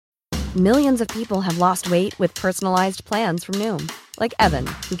Millions of people have lost weight with personalized plans from Noom. Like Evan,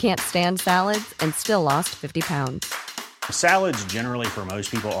 who can't stand salads and still lost 50 pounds. Salads generally for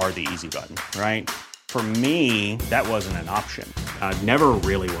most people are the easy button, right? For me, that wasn't an option. I never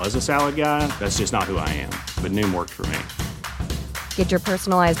really was a salad guy. That's just not who I am. But Noom worked for me. Get your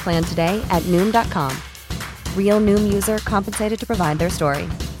personalized plan today at Noom.com. Real Noom user compensated to provide their story.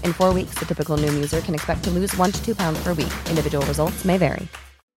 In 4 weeks, the typical Noom user can expect to lose 1 to 2 pounds per week. Individual results may vary.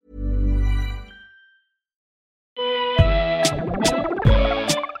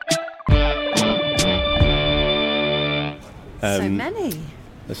 So many.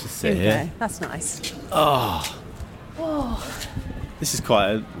 Let's just sit here. That's nice. Oh, this is quite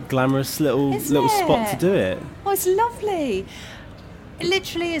a glamorous little Isn't spot it? to do it. Oh, it's lovely. It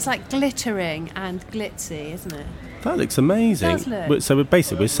literally is like glittering and glitzy, isn't it? That looks amazing. It does look. So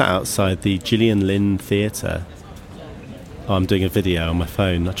we're sat outside the Gillian Lynn Theatre. Oh, I'm doing a video on my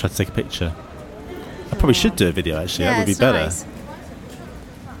phone. I tried to take a picture. I probably should do a video actually. Yeah, that would be it's better.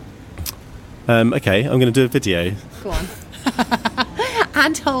 nice. Okay, I'm going to do a video. Go on.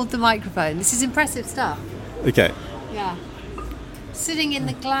 And hold the microphone. This is impressive stuff. Okay. Yeah. Sitting in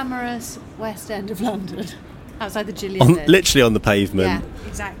the glamorous West End of London, outside the Gillian Lynn. Literally on the pavement. Yeah,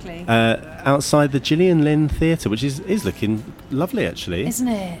 exactly. Outside the Gillian Lynn Theatre, which is looking lovely actually. Isn't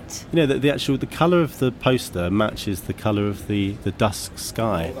it? You know, the colour of the poster matches the colour of the dusk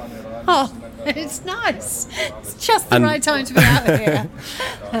sky. Oh, it's nice. It's just the right time to be out here.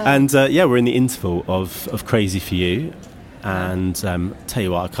 And we're in the interval of Crazy For You. And tell you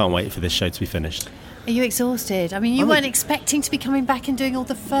what, I can't wait for this show to be finished. Are you exhausted? I mean, you weren't expecting to be coming back and doing all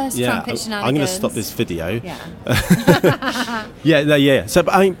the first trumpet shenanigans. I'm going to stop this video. Yeah. Yeah. So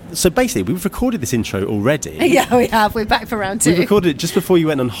basically, we've recorded this intro already. Yeah, we have. We're back for round 2. We recorded it just before you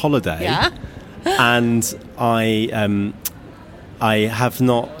went on holiday. Yeah. And I've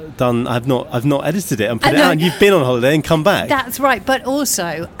not edited it and put it out. And you've been on holiday and come back. That's right. But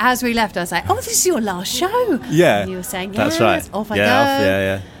also, as we left, I was like, "Oh, this is your last show." Yeah. And you were saying, "That's right." Off I go.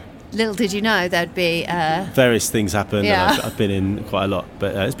 Yeah. Little did you know there'd be various things happen. Yeah. And I've been in quite a lot,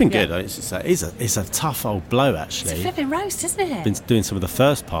 but it's been good. It's a tough old blow actually. It's a flipping roast, isn't it? Been doing some of the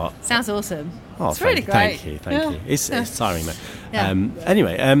first part. Sounds awesome. Oh, it's really great. Thank you. It's tiring, mate. Yeah.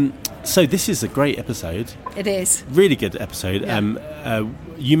 Anyway, so this is a great episode. It is. Really good episode. Yeah.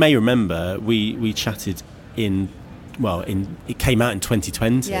 You may remember we chatted it came out in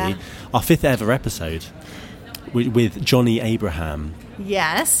 2020. Yeah. Our 5th ever episode with JFAbraham.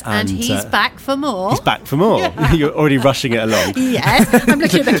 Yes, and he's back for more. He's back for more. Yeah. You're already rushing it along. Yes, I'm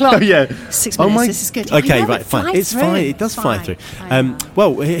looking at the clock. Oh, yeah. 6 minutes, this is good. Okay, right, fine. It's through. fine. It does fly through.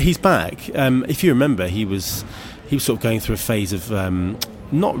 Well, he's back. If you remember, he was sort of going through a phase of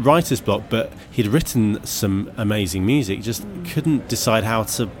not writer's block, but he'd written some amazing music, just couldn't decide how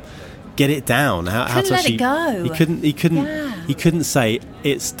to get it down. How to let actually it go. He couldn't say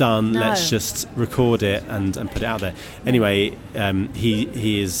it's done. No. Let's just record it and put it out there. Anyway,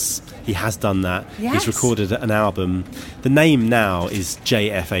 he has done that. Yes. He's recorded an album. The name now is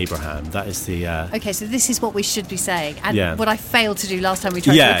JFAbraham. That is the. Okay, so this is what we should be saying, and Yeah. what I failed to do last time we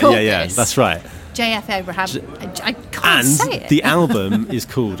tried to record this. Yeah. That's right. JFAbraham. I can't say it. The album is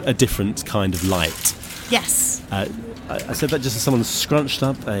called A Different Kind of Light. Yes. I said that just as someone scrunched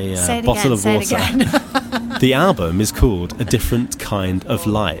up a Say bottle of water. Say it again. The album is called A Different Kind of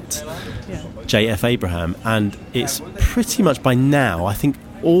Light. Yeah. JFAbraham, and it's pretty much by now, I think,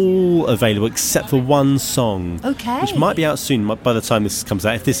 all available except for one song. Okay. Which might be out soon by the time this comes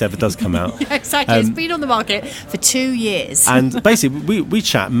out, if this ever does come out. Yeah, exactly. It's been on the market for 2 years. And basically, we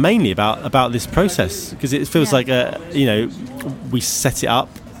chat mainly about this process, because it feels like, we set it up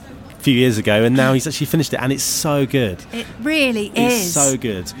a few years ago, and now he's actually finished it, and it's so good. It really is. It's so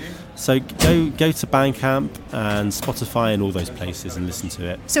good. So go to Bandcamp and Spotify and all those places and listen to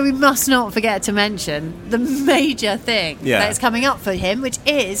it. So we must not forget to mention the major thing that is coming up for him, which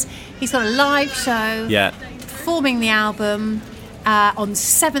is he's got a live show performing the album on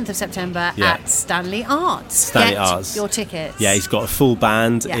 7th of September at Stanley Arts. Get your tickets. Yeah, he's got a full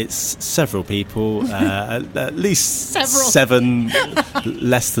band. Yeah. It's several people, at least Several. 7,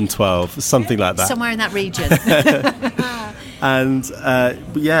 less than 12, something like that. Somewhere in that region. And I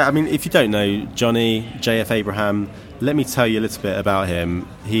mean, if you don't know JFAbraham, let me tell you a little bit about him.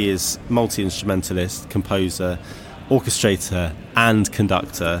 He is multi-instrumentalist, composer, orchestrator and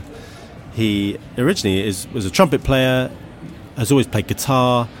conductor. He originally was a trumpet player, has always played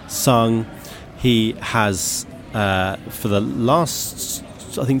guitar, sung. He has, for the last,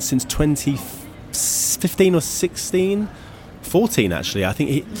 I think since 2015 or 14 actually, I think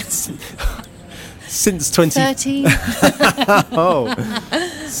he... Since 13.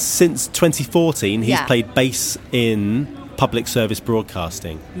 Since 2014, he's played bass in public service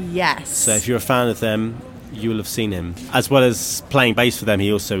broadcasting. Yes. So if you're a fan of them, you will have seen him. As well as playing bass for them, he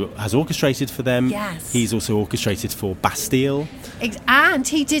also has orchestrated for them. Yes. He's also orchestrated for Bastille. And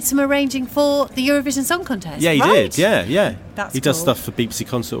he did some arranging for the Eurovision Song Contest. Yeah, he did. Yeah. That's he does cool. stuff for BBC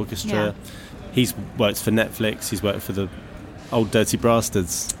Concert Orchestra. Yeah. He's worked for Netflix. He's worked for the Old Dirty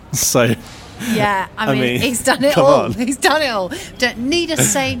Bastards. So... Yeah, I mean, he's done it all. He's done it all. Don't need to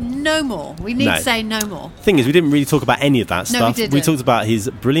say no more. We need to say no more. Thing is, we didn't really talk about any of that stuff. No, we didn't. We talked about his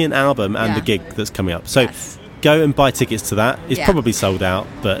brilliant album and the gig that's coming up. So go and buy tickets to that. It's probably sold out,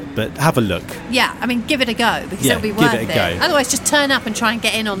 but have a look. Yeah, I mean, give it a go because it'll be worth it. Go. Otherwise, just turn up and try and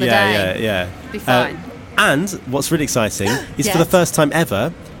get in on the day. Yeah. Be fine. And what's really exciting is for the first time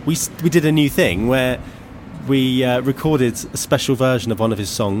ever, we did a new thing where we recorded a special version of one of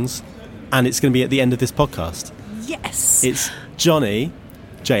his songs. And it's going to be at the end of this podcast. Yes. It's Johnny,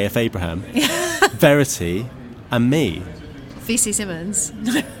 JFAbraham, Verity, and me. VC Simmons.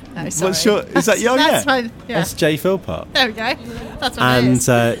 No, sorry. What's your... Is that... That's fine. Yeah. That's J. Philpott. There we go. That's what it is.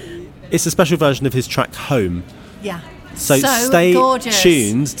 And it's a special version of his track Home. Yeah. So stay gorgeous.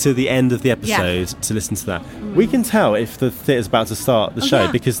 tuned to the end of the episode to listen to that. We can tell if the theatre's about to start the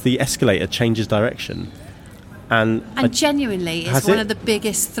show because the escalator changes direction. And genuinely, it's one of the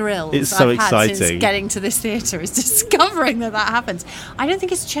biggest thrills it's so I've had exciting. since getting to this theatre is discovering that happens. I don't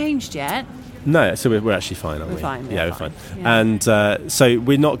think it's changed yet. No, so we're actually fine, aren't we? We're fine. Yeah, we're fine. Yeah. And so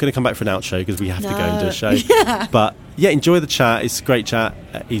we're not going to come back for an outro because we have to go and do a show. Yeah. But enjoy the chat. It's a great chat.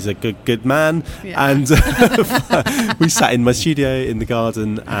 He's a good man. Yeah. And we sat in my studio in the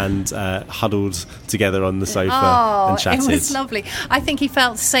garden and huddled together on the sofa and chatted. It was lovely. I think he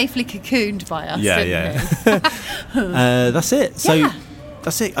felt safely cocooned by us. Yeah. That's it. So.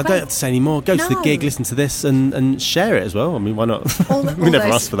 That's it. I don't have to say any more. Go to the gig, listen to this, and share it as well. I mean, why not? We never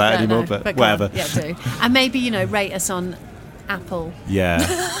asked for that anymore, but whatever. Yeah, do. And maybe, rate us on Apple. Yeah.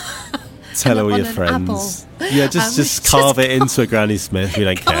 Tell all your friends. Yeah, just carve it into a Granny Smith. We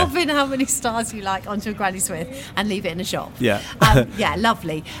don't care. Carve in how many stars you like onto a Granny Smith and leave it in a shop. Yeah. Yeah,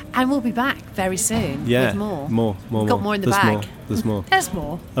 lovely. And we'll be back very soon with more. More. Got more in the bag. There's more. There's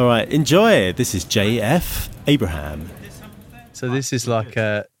more. All right, enjoy. This is JFAbraham. So this is like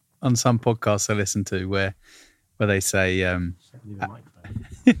on some podcasts I listen to where they say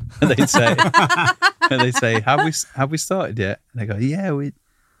they say have we started yet? And they go, yeah, we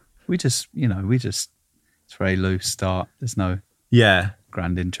just it's very loose start. There's no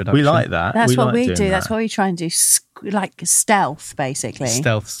grand introduction. We like that. That's what we do. That's what we try and do, like stealth, basically.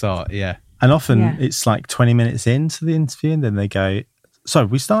 Stealth start, yeah. And often it's like 20 minutes into the interview, and then they go, "So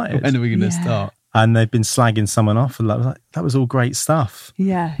we started. When are we going to start?" And they've been slagging someone off, and that was all great stuff.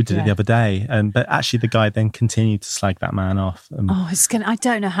 Yeah, we did it the other day, but actually the guy then continued to slag that man off. I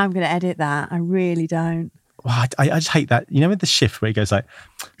don't know how I'm going to edit that. I really don't. Well, I just hate that. With the shift where it goes like,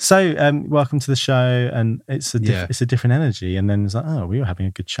 so welcome to the show, and it's a different energy, and then it's like, oh, we were having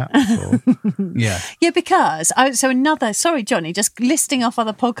a good chat before. Yeah, because sorry, Johnny, just listing off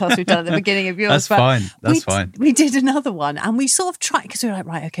other podcasts we've done at the beginning of yours. That's fine. We did another one, and we sort of tried because we were like,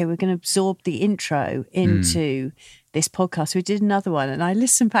 right, okay, we're going to absorb the intro into this podcast. We did another one, and I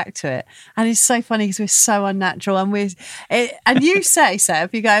listened back to it, and it's so funny because we're so unnatural, and and you say,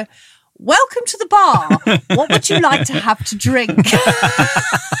 Seb, you go, welcome to the bar. What would you like to have to drink?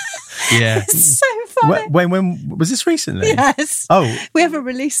 Yeah. It's so funny. When was this recently? Yes. Oh. We haven't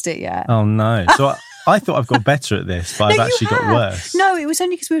released it yet. Oh, no. So I thought I've got better at this, but I've actually got worse. No, it was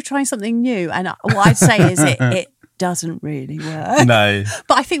only because we were trying something new. And what I'd say is it doesn't really work. No.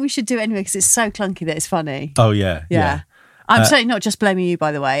 But I think we should do it anyway because it's so clunky that it's funny. Oh, yeah. I'm certainly not just blaming you,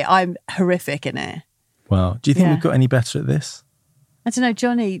 by the way. I'm horrific in it. Well, do you think we've got any better at this? I don't know,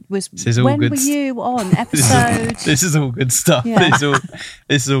 Johnny, when were you on episode? This is all good stuff. Yeah.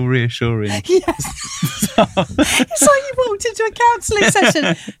 This is all reassuring. Yes. It's like you walked into a counselling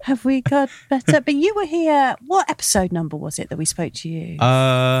session. Have we got better? But you were here, what episode number was it that we spoke to you?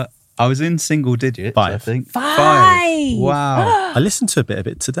 I was in single digits, 5. I think. 5. Wow. I listened to a bit of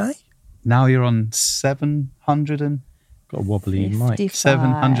it today. Now you're on 700 and... Got a wobbly mic.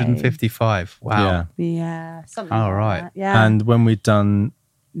 755. Wow. Yeah. Something all like right. that. Yeah. And when we'd done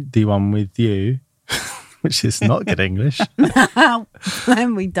the one with you, which is not good English.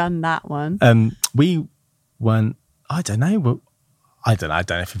 When we done that one. We weren't, I don't know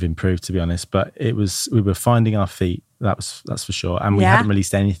if we've improved, to be honest, but we were finding our feet. That's for sure. And we hadn't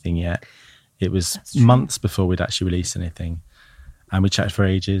released anything yet. It was months before we'd actually released anything. And we chatted for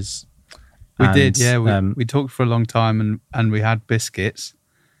ages. We did, yeah. We talked for a long time and we had biscuits.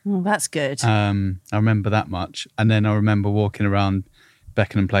 Oh, that's good. I remember that much. And then I remember walking around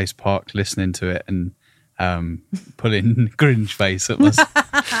Beckenham Place Park listening to it and pulling Grinch face at my,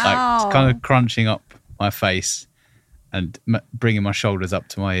 like kind of crunching up my face and bringing my shoulders up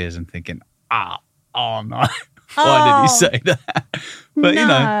to my ears and thinking, oh no, why did he say that? But you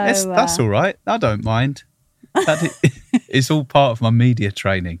know, that's all right. I don't mind. It's all part of my media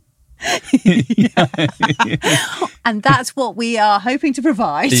training. And that's what we are hoping to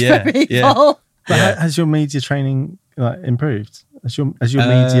provide for people. Yeah. But has your media training improved? Has your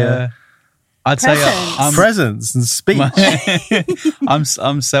media? I'd presence. say I'm presence and speech.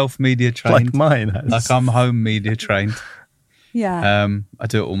 I'm self-media trained, like mine has. Like I'm home media trained. Yeah. I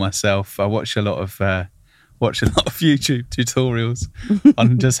do it all myself. I watch a lot of YouTube tutorials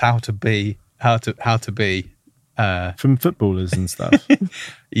on just how to be from footballers and stuff.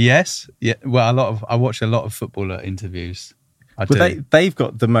 Yes, yeah. Well, I watch a lot of footballer interviews. They've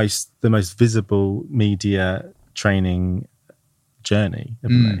got the most visible media training journey,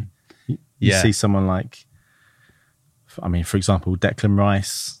 haven't they? You see someone like, for example, Declan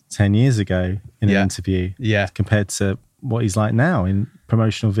Rice 10 years ago in an interview, compared to what he's like now in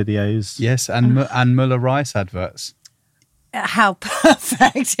promotional videos. Yes, and Muller Rice adverts. How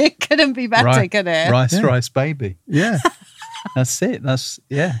perfect! It couldn't be better, could it? Rice baby. Yeah, that's it.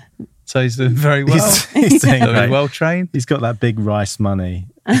 So he's doing very well. He's doing very well trained. He's got that big rice money.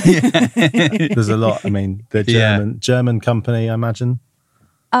 There's a lot. The German company, I imagine.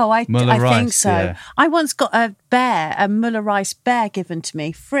 Oh, I Rice, think so. Yeah. I once got a Muller Rice bear given to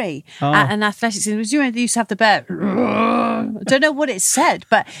me free at an athletics. You used to have the bear. I don't know what it said,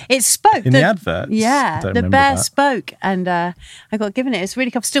 but it spoke. In the advert? Yeah, the bear spoke, and I got given it. It's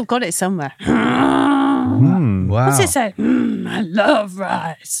really cool. I've still got it somewhere. Wow. What's it say? I love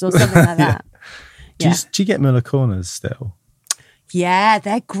rice, or something like that. Do you get Muller corners still? Yeah,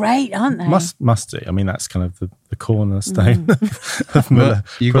 they're great, aren't they? Must do. That's kind of the cornerstone of Muller.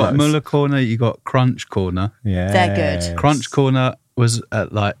 You got Muller corner, you got Crunch corner. Yeah, they're good. Crunch corner was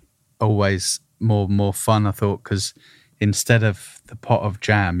always more fun, I thought, because instead of the pot of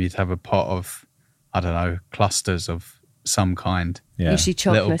jam, you'd have a pot of, I don't know, clusters of some kind. Yeah, usually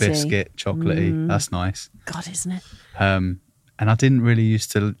chocolatey. Little biscuit, chocolatey. That's nice. God, isn't it? And I didn't really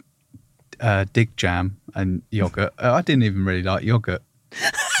used to dig jam and yogurt. I didn't even really like yogurt.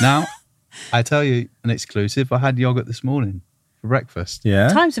 Now, I tell you an exclusive. I had yogurt this morning for breakfast. Yeah,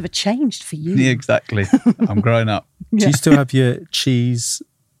 times have changed for you. Yeah, exactly. I'm growing up. Do you still have your cheese?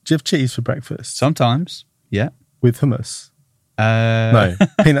 Do you have cheese for breakfast? Sometimes, yeah. With hummus? No,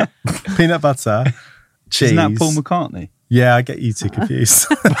 peanut butter, cheese. Isn't that Paul McCartney? Yeah, I get you two confused.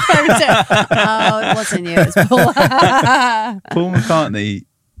 Oh, it wasn't you. It was Paul. Paul McCartney.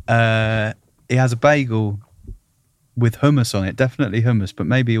 He has a bagel with hummus on it, definitely hummus, but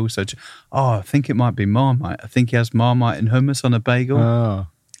maybe also, I think it might be Marmite. I think he has Marmite and hummus on a bagel. Oh.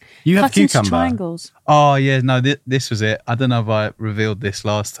 You have Cut into cucumber. triangles. Oh, yeah, no, this was it. I don't know if I revealed this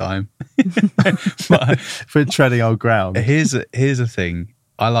last time. But for treading old ground. Here's a thing.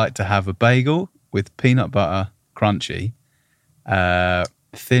 I like to have a bagel with peanut butter, crunchy,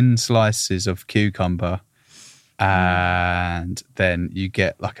 thin slices of cucumber, and then you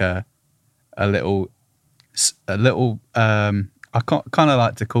get like a little I kind of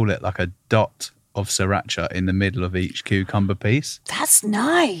like to call it like a dot of sriracha in the middle of each cucumber piece. That's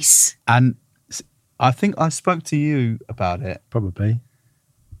nice. And I think I spoke to you about it. Probably.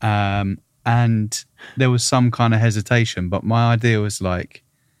 And there was some kind of hesitation, but my idea was like,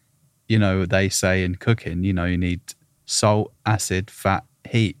 they say in cooking, you need salt, acid, fat,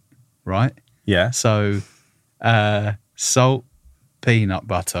 heat, right? Yeah. So salt, peanut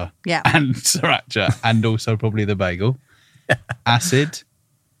butter, and sriracha, and also probably the bagel. Acid.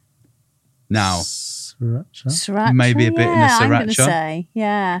 Now, Sriracha, maybe a bit in the sriracha. I'm going to say,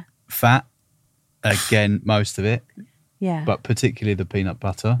 yeah. Fat, again, most of it. Yeah. But particularly the peanut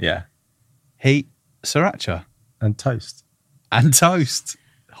butter. Yeah. Heat, sriracha. And toast.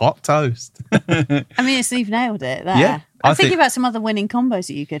 Hot toast. You've nailed it there. Yeah. I'm thinking about some other winning combos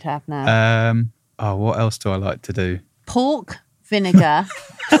that you could have now. What else do I like to do? Pork, vinegar.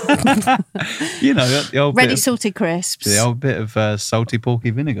 The old ready salted crisps. The old bit of salty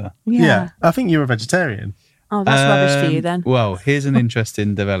porky vinegar. Yeah. I think you're a vegetarian. Oh, that's rubbish for you then. Well, here's an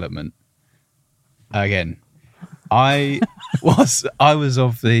interesting development. Again, I was from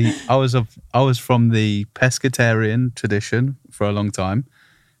the pescatarian tradition for a long time,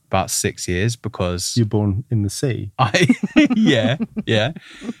 about 6 years, because you're born in the sea. I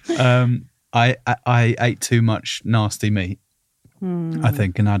ate too much nasty meat. I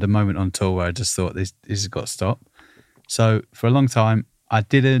think, and I had a moment on tour where I just thought this has got to stop. So for a long time, I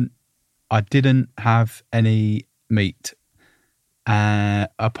didn't have any meat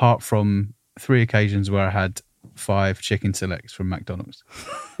apart from 3 occasions where I had 5 chicken selects from McDonald's.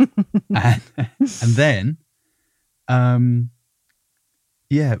 and then,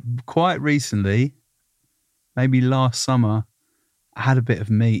 quite recently, maybe last summer, I had a bit of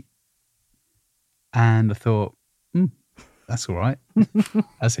meat and I thought, that's all right.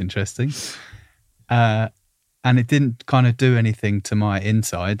 That's interesting. And it didn't kind of do anything to my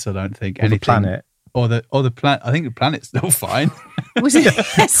insides, I don't think. Or anything. The planet. Or the planet. I think the planet's still fine. Was it?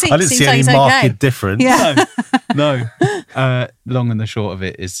 I didn't see any marked difference. Yeah. No. Long and the short of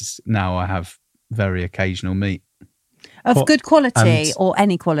it is now I have very occasional meat. Of good quality or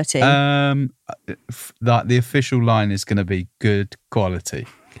any quality? Like the official line is going to be good quality.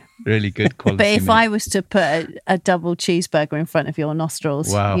 Really good quality. But if meat. I was to put a double cheeseburger in front of your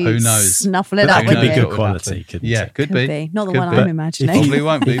nostrils, wow, who knows? Snuffle it up. That could be good quality. Yeah, could be. Not the could one be. I'm imagining. Probably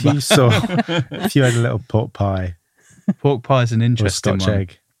won't be. If you had a little pork pie. Pork pie is an interesting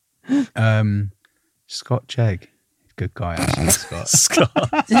Scotch one. egg. Scotch egg. Good guy, actually, Scott.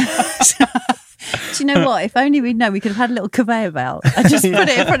 Do you know what? If only we'd known, we could have had a little conveyor belt and just put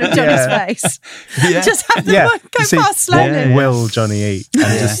it in front of Johnny's face. Yeah. Just have them go past slowly. What will Johnny eat?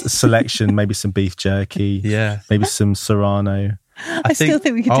 And just a selection, maybe some beef jerky. Yeah. Maybe some Serrano. I still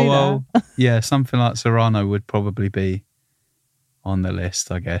think we could do that. Yeah, something like Serrano would probably be on the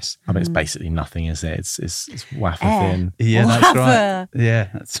list, I guess. I mean, it's basically nothing, is it? It's wafer thin. Yeah, that's right. Yeah,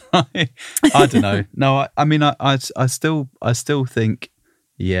 that's right. I don't know. No, I mean, I still think,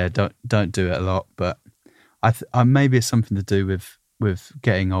 yeah, don't do it a lot, but I maybe it's something to do with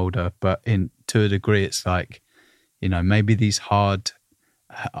getting older, but to a degree, it's like, maybe these hard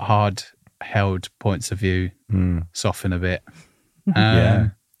held points of view soften a bit.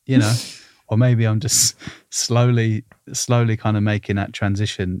 Or maybe I'm just slowly kind of making that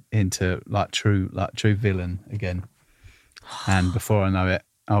transition into like true villain again. And before I know it,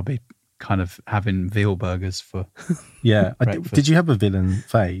 I'll be kind of having veal burgers for breakfast. Did you have a villain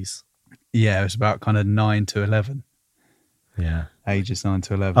phase? Yeah, it was about kind of 9 to 11. Yeah. Ages 9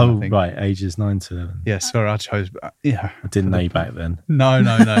 to 11, Oh, I think. right, ages 9 to 11. Yeah, sorry, I chose... Yeah, I didn't know you back then. No,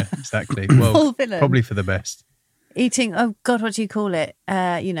 exactly. Well, probably for the best. Eating, oh God, what do you call it?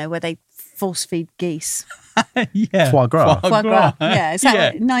 Where they force feed geese. Yeah. Foie gras. Foie gras. Yeah, is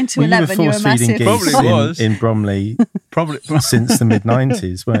that 9 to 11? You were force-feeding geese Probably was. in Bromley since the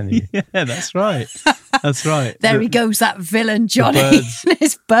mid-90s, weren't you? Yeah, that's right. That's right. There he goes, that villain Johnny.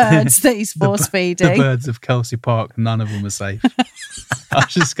 His birds that he's force-feeding. The birds of Kelsey Park, none of them are safe. I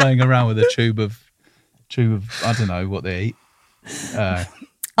was just going around with a tube of I don't know what they eat.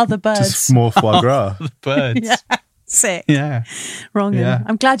 Other birds. Just more foie gras. Other birds. Yeah. Sick. Yeah. Wrong. Yeah.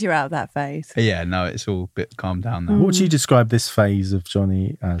 I'm glad you're out of that phase. Yeah, no, it's all a bit calmed down now. What would you describe this phase of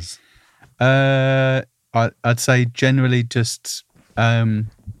Johnny as? I'd say generally just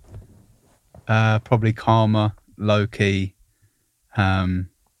probably calmer, low-key,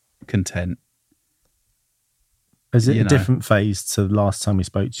 content. Is it a different phase to the last time we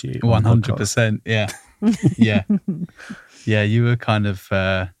spoke to you? 100%, yeah. Yeah. Yeah, you were kind of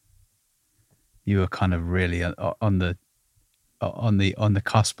really on the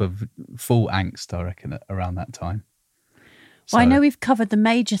cusp of full angst, I reckon, around that time. So, well, I know we've covered the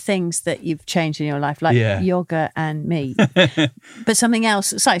major things that you've changed in your life, like yoga and meat. But something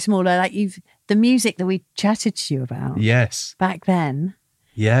else slightly smaller, like the music that we chatted to you about. Yes. Back then.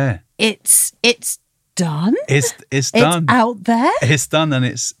 Yeah. It's done. It's done. It's out there. It's done, and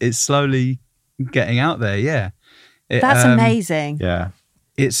it's slowly getting out there. Yeah. That's amazing. Yeah.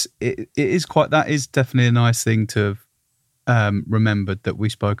 It is quite. That is definitely a nice thing to have remembered that we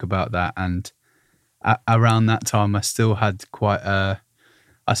spoke about that, and around that time, I still had quite I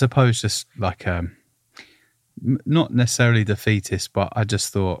suppose just like not necessarily defeatist, but I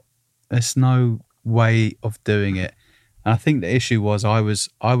just thought there's no way of doing it. And I think the issue was I was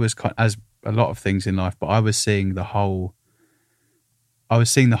kind, as a lot of things in life, but I was seeing the whole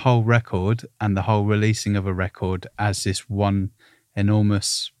record and the whole releasing of a record as this one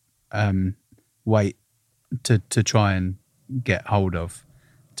enormous weight to try and get hold of,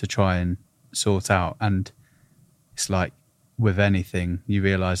 to try and sort out. And it's like with anything, you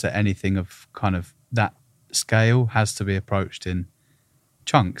realise that anything of kind of that scale has to be approached in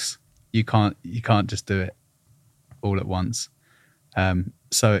chunks. You can't just do it all at once.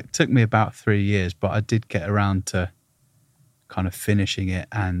 So it took me about 3 years, but I did get around to kind of finishing it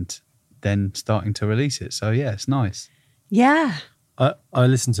and then starting to release it. So yeah, it's nice. Yeah. I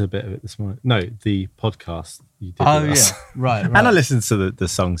listened to a bit of it this morning. No, the podcast you did. Oh with us. yeah, right. And I listened to the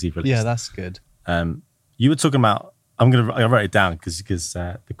songs you've released. Yeah, that's good. You were talking about. I wrote it down because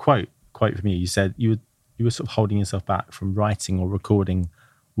the quote for me. You said you you were sort of holding yourself back from writing or recording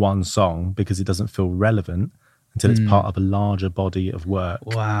one song because it doesn't feel relevant until it's part of a larger body of work.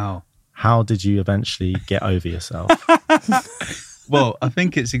 Wow. How did you eventually get over yourself? Well, I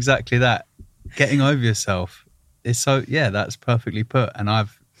think it's exactly that. Getting over yourself is so, that's perfectly put. And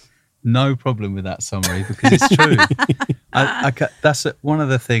I've no problem with that summary because it's true. That's one of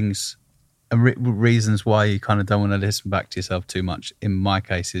the things and reasons why you kind of don't want to listen back to yourself too much. In my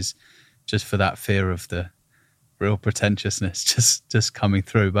case, is just for that fear of the real pretentiousness just coming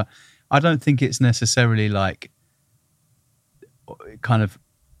through. But I don't think it's necessarily like kind of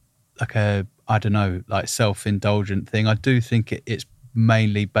like a, I don't know, like self-indulgent thing. I do think it's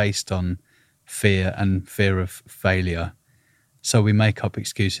mainly based on fear and fear of failure. So we make up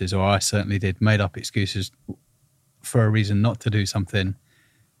excuses, or I certainly made up excuses for a reason not to do something,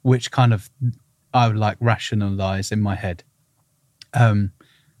 which kind of I would like rationalize in my head.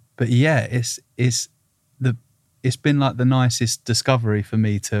 But yeah, it's been like the nicest discovery for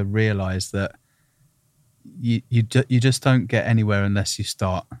me to realize that you just don't get anywhere unless you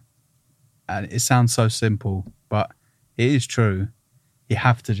start. And it sounds so simple, but it is true. You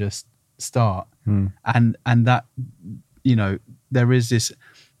have to just start. And that, you know, there is this,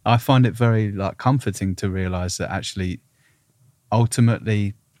 I find it very like comforting to realize that actually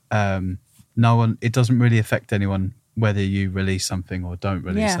ultimately no one, it doesn't really affect anyone whether you release something or don't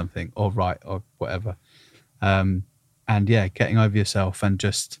release something, or write or whatever. And yeah, getting over yourself and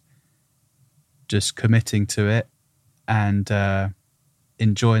just committing to it and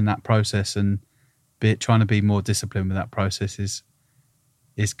enjoying that process, and trying to be more disciplined with that process is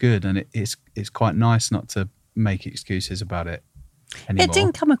good. And it's quite nice not to make excuses about it anymore. It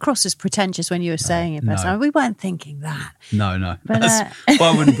didn't come across as pretentious when you were saying it first time. We weren't thinking that. No. But,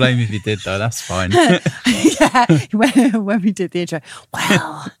 well, I wouldn't blame you if you did, though. That's fine. when we did the intro,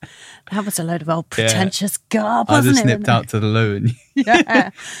 well, that was a load of old pretentious garb, I wasn't just it? nipped out to the loo and you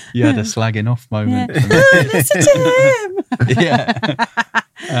had a slagging off moment. Listen to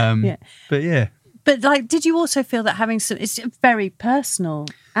him. But yeah. But like, did you also feel that having some? It's a very personal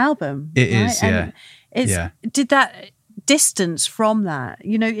album. It is, And did that distance from that,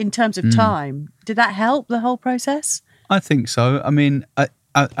 you know, in terms of time, did that help the whole process? I think so. I mean,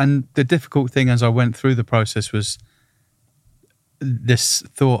 and the difficult thing as I went through the process was this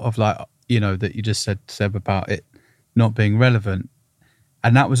thought of like, you know, that you just said, Seb, about it not being relevant.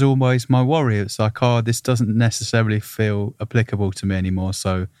 And that was always my worry. It's like, oh, this doesn't necessarily feel applicable to me anymore,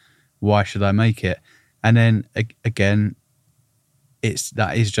 so why should I make it? And then again,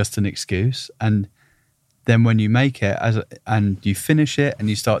 that is just an excuse. And then when you make it and you finish it and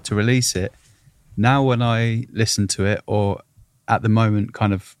you start to release it, now when I listen to it, or at the moment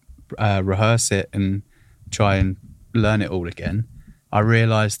kind of rehearse it and try and learn it all again, I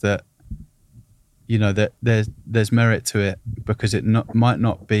realise that, you know, that there's merit to it, because it might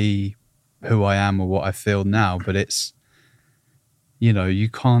not be who I am or what I feel now, but it's, you know, you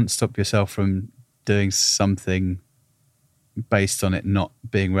can't stop yourself from doing something based on it not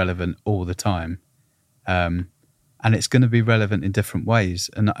being relevant all the time. And it's going to be relevant in different ways.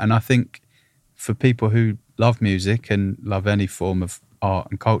 And I think for people who love music and love any form of art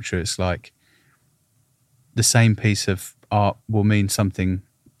and culture, it's like the same piece of art will mean something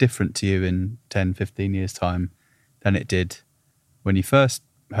different to you in 10, 15 years' time than it did when you first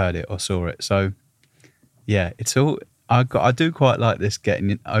heard it or saw it. So, yeah, it's all... I do quite like this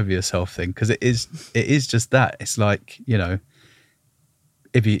getting over yourself thing, because it is just that. It's like, you know,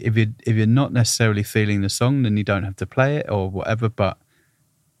 if you're not necessarily feeling the song, then you don't have to play it or whatever, but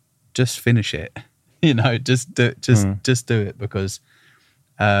just finish it. You know, just do it, because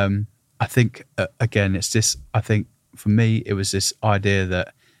I think again, it's this. I think for me, it was this idea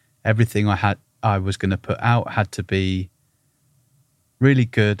that everything I was going to put out had to be really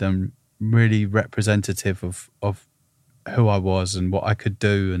good and really representative of who I was and what I could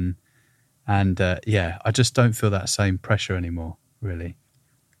do, and I just don't feel that same pressure anymore, really.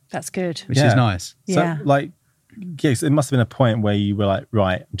 That's good. Which is nice. So, like, yes, it must have been a point where you were like,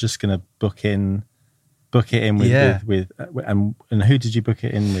 right, I'm just going to book it in with and who did you book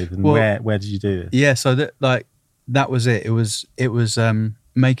it in with, and where did you do this? Yeah, so that was it. It was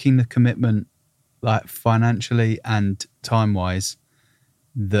making the commitment, like financially and time wise,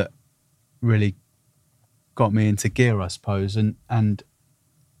 that really got me into gear, I suppose, and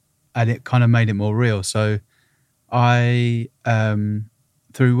it kind of made it more real. So I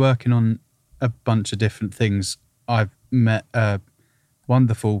through working on a bunch of different things, I've met a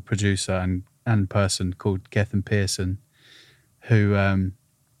wonderful producer and person called Gethin Pearson, who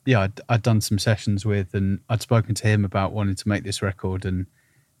I'd done some sessions with, and I'd spoken to him about wanting to make this record, and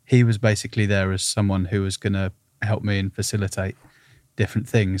he was basically there as someone who was going to help me and facilitate different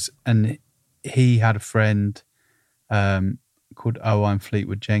things. And he had a friend called Owen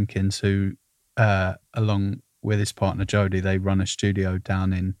Fleetwood Jenkins, who, along with his partner Jodie, they run a studio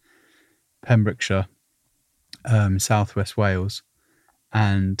down in Pembrokeshire, southwest Wales,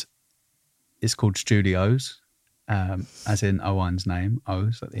 and it's called Studios, as in Owen's name,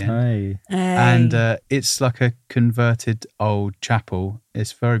 O's at the end. Hey. And it's like a converted old chapel.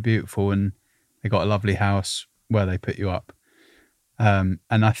 It's very beautiful, and they got a lovely house where they put you up. And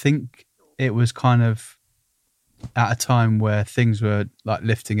I think it was kind of at a time where things were like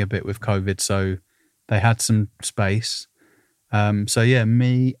lifting a bit with COVID, so they had some space. So yeah,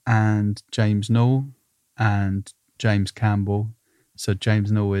 me and James Null and James Campbell. So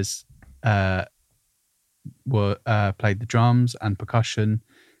James Null is played the drums and percussion,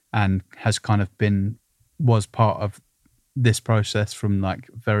 and has kind of was part of this process from like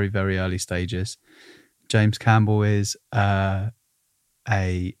very, very early stages. James Campbell is a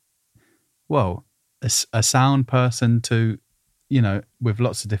sound person to, with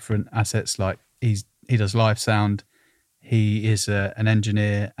lots of different assets. Like he does live sound. He is an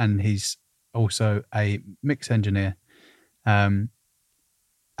engineer, and he's also a mix engineer. And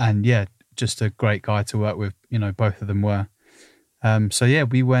yeah, just a great guy to work with. Both of them were. So yeah,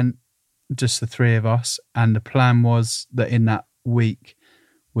 we went, just the three of us, and the plan was that in that week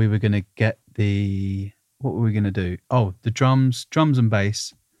we were going to get what were we going to do? Oh, the drums and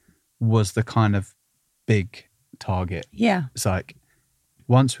bass was the kind of big target. Yeah. It's like,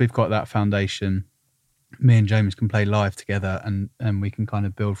 once we've got that foundation, me and James can play live together, and we can kind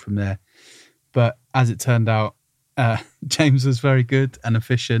of build from there. But as it turned out, James was very good and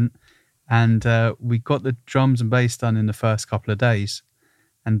efficient, and we got the drums and bass done in the first couple of days.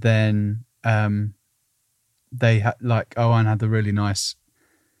 And then they had, like, Owen had the really nice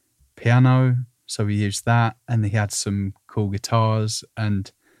piano, so we used that, and he had some cool guitars,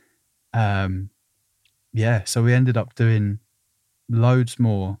 and so we ended up doing loads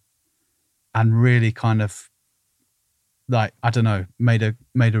more, and really kind of, like, I don't know, made a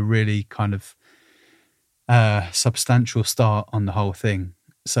really kind of substantial start on the whole thing.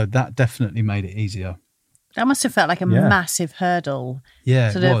 So that definitely made it easier. That must have felt like a massive hurdle.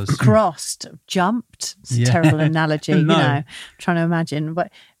 Yeah, sort it of was. Crossed, jumped. It's a terrible analogy, No. Trying to imagine.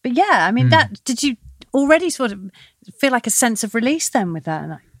 But yeah, I mean, that, did you already sort of feel like a sense of release then with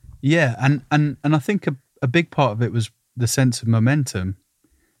that? Yeah, and I think a big part of it was the sense of momentum.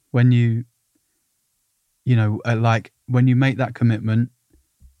 When you like when you make that commitment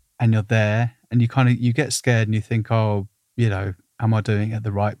and you're there, and you get scared and you think, oh, am I doing it at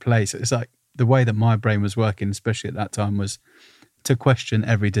the right place? It's like the way that my brain was working, especially at that time, was to question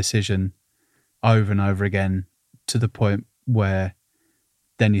every decision over and over again, to the point where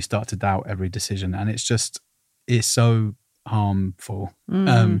then you start to doubt every decision, and it's so harmful,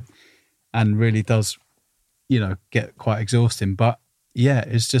 and really does, get quite exhausting. But yeah,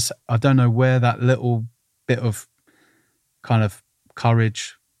 it's just, I don't know where that little bit of kind of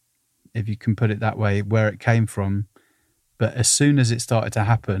courage, if you can put it that way, where it came from. But as soon as it started to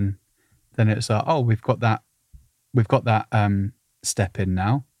happen, then it's like, oh, we've got that step in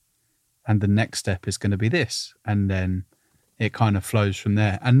now, and the next step is going to be this, and then it kind of flows from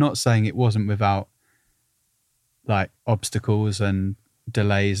there. And not saying it wasn't without like obstacles and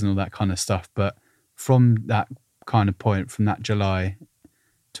delays and all that kind of stuff, but from that kind of point, from that July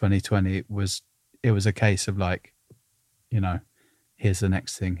 2020, it was a case of like, here's the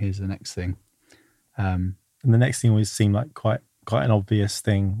next thing. And the next thing always seemed like quite an obvious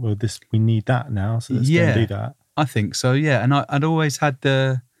thing. Well, we need that now, so let's go and do that. I think so. Yeah, and I'd always had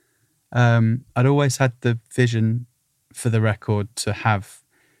the vision for the record to have,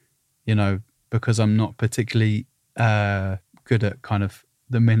 because I'm not particularly good at kind of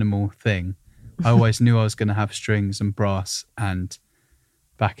the minimal thing. I always knew I was going to have strings and brass and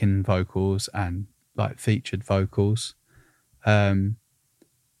backing vocals and like featured vocals.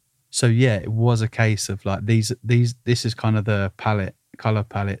 So yeah, it was a case of like this is kind of the color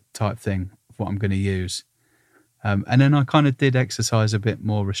palette type thing of what I'm going to use. And then I kind of did exercise a bit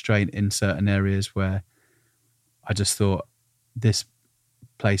more restraint in certain areas where I just thought this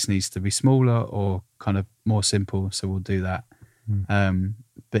place needs to be smaller or kind of more simple, so we'll do that.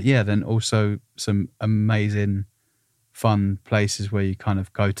 But yeah, then also some amazing fun places where you kind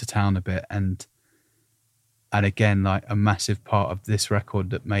of go to town a bit, and again, like a massive part of this record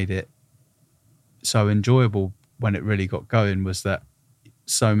that made it so enjoyable when it really got going was that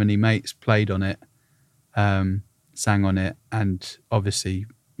so many mates played on it, sang on it, and obviously,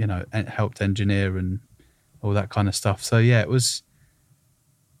 helped engineer and all that kind of stuff. So yeah, it was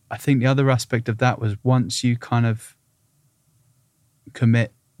I think the other aspect of that was once you kind of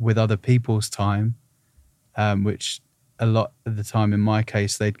commit with other people's time, which a lot of the time in my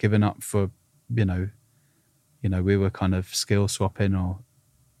case they'd given up for, we were kind of skill swapping or,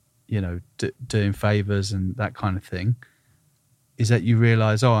 doing favors and that kind of thing, is that you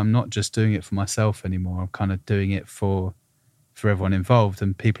realize, I'm not just doing it for myself anymore. I'm kind of doing it for everyone involved,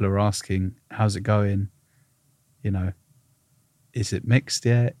 and people are asking, how's it going? Is it mixed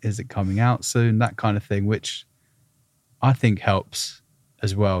yet? Is it coming out soon? That kind of thing, which I think helps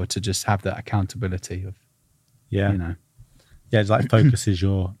as well to just have that accountability of, Yeah, it's like focuses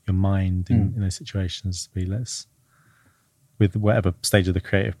your mind in those situations to be less with whatever stage of the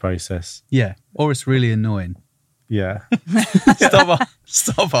creative process. Yeah, or it's really annoying. Yeah.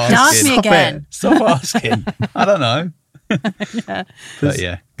 Stop asking. Ask me again. Stop asking. I don't know. Yeah. But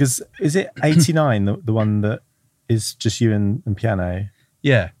yeah. Because is it 89, the one that is just you and piano?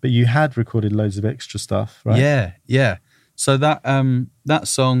 Yeah. But you had recorded loads of extra stuff, right? Yeah. So that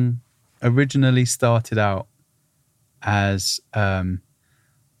song originally started out as I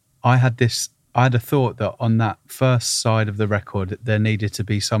had a thought that on that first side of the record there needed to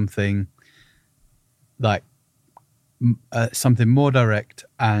be something like something more direct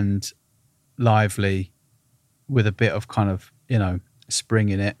and lively with a bit of kind of spring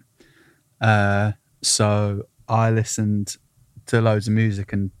in it. So I listened to loads of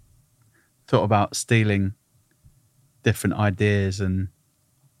music and thought about stealing different ideas, and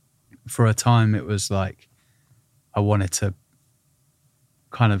for a time it was like I wanted to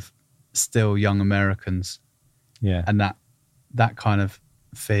kind of steal Young Americans, and that kind of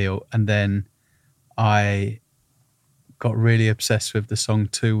feel. And then I got really obsessed with the song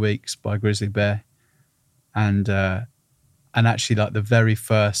 2 Weeks by Grizzly Bear, and actually like the very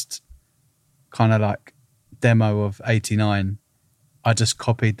first kind of like demo of 89, I just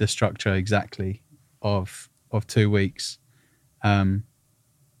copied the structure exactly of 2 Weeks, and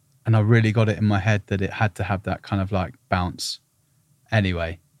I really got it in my head that it had to have that kind of like bounce.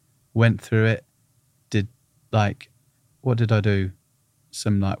 Anyway, went through it, did like, what did I do?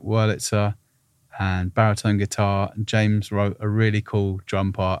 Some like Wurlitzer and baritone guitar, and James wrote a really cool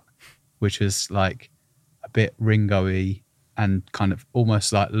drum part, which was like a bit Ringo-y and kind of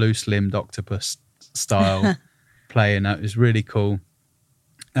almost like loose-limbed octopus style playing. It was really cool.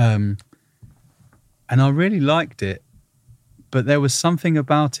 And I really liked it, but there was something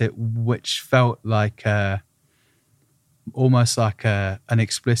about it which felt like almost like an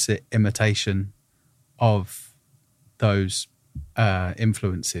explicit imitation of those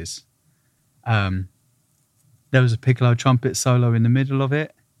influences. There was a piccolo trumpet solo in the middle of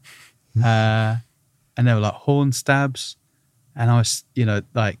it, and there were like horn stabs, and I was,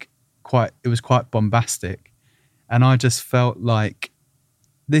 like it was quite bombastic, and I just felt like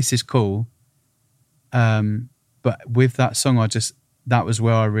this is cool. But with that song, that was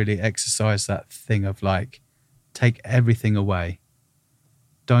where I really exercised that thing of like, take everything away.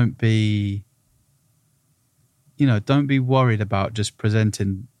 Don't be worried about just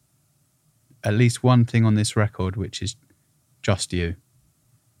presenting at least one thing on this record, which is just you.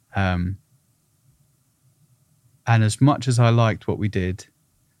 And as much as I liked what we did,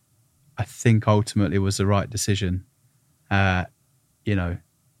 I think ultimately it was the right decision. In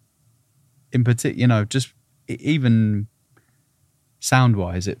particular, just even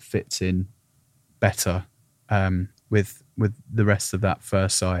sound-wise, it fits in better with the rest of that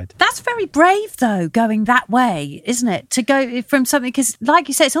first side. That's very brave, though, going that way, isn't it? To go from something, because like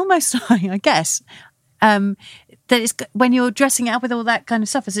you said, it's almost like, I guess, that it's, when you're dressing it up with all that kind of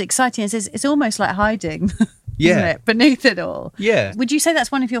stuff, as exciting as it is, it's almost like hiding, isn't it, beneath it all. Yeah. Would you say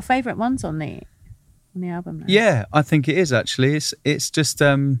that's one of your favourite ones on the album now? Yeah, I think it is, actually. It's just,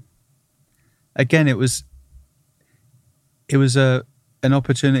 again, it was an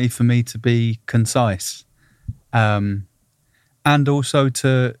opportunity for me to be concise, and also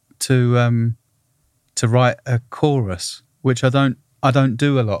to write a chorus, which I don't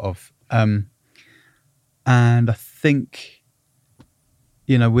do a lot of, and I think,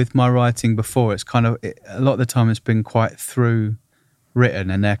 with my writing before, it's kind of a lot of the time it's been quite through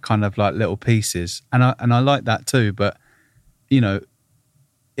written, and they're kind of like little pieces, and I like that too, but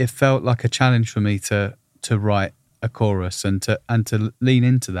it felt like a challenge for me to write a chorus and to lean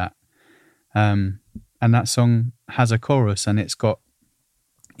into that, and that song has a chorus, and it's got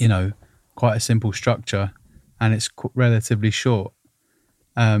quite a simple structure, and it's relatively short,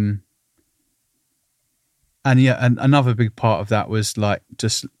 and another big part of that was like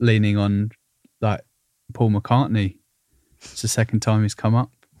just leaning on like Paul McCartney. It's the second time he's come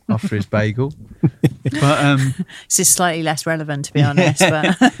up after his bagel. But this is slightly less relevant, to be honest.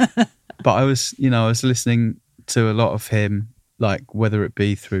 But but I was listening to a lot of him, like whether it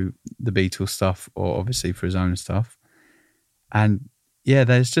be through the Beatles stuff or obviously for his own stuff, and yeah,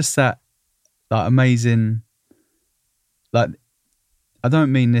 there's just that like amazing, like I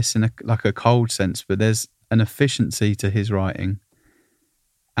don't mean this in a cold sense, but there's an efficiency to his writing,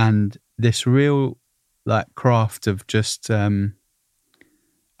 and this real like craft of just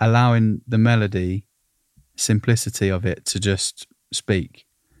allowing the melody, simplicity of it to just speak.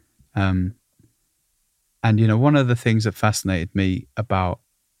 And one of the things that fascinated me about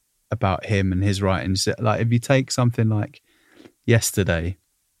him and his writings, like if you take something like Yesterday,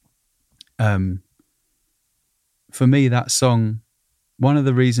 for me that song, one of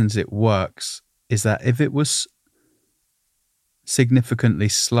the reasons it works is that if it was significantly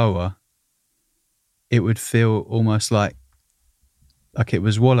slower, it would feel almost like it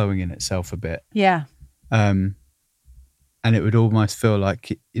was wallowing in itself a bit. Yeah. And it would almost feel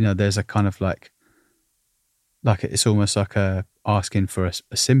like, there's a kind of like it's almost like asking for a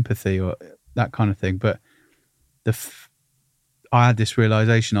sympathy or that kind of thing. But I had this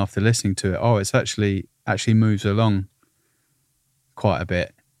realization after listening to it. Oh, it's actually moves along quite a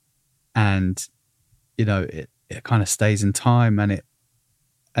bit, and it kind of stays in time, and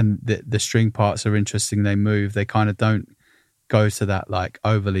the string parts are interesting. They move. They kind of don't go to that like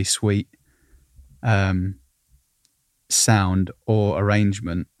overly sweet sound or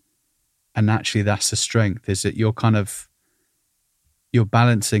arrangement. And actually, that's the strength, is that you're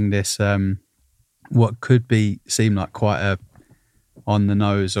balancing this what could seem like quite a on the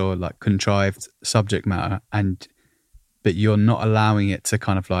nose or like contrived subject matter, but you're not allowing it to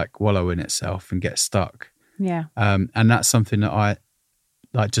kind of like wallow in itself and get stuck. Yeah. And that's something that I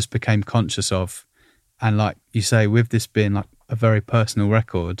like just became conscious of. And like you say, with this being like a very personal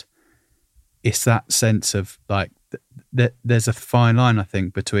record, it's that sense of like there's a fine line, I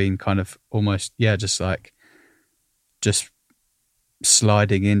think, between kind of almost just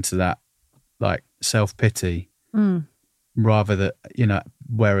sliding into that like self-pity rather than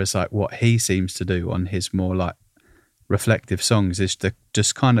whereas like what he seems to do on his more like reflective songs is to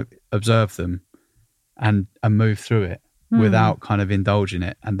just kind of observe them and move through it without kind of indulging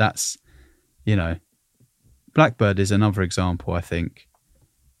it. And that's Blackbird is another example, I think.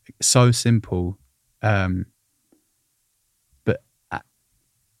 So simple, but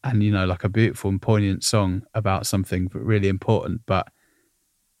like a beautiful and poignant song about something really important, but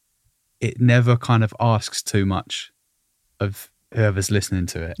it never kind of asks too much of whoever's listening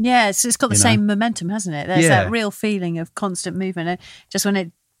to it. Yeah, it's got the same momentum, hasn't it? There's that real feeling of constant movement, and just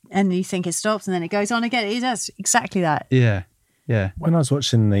and you think it stops and then it goes on again. It does exactly that. Yeah. When I was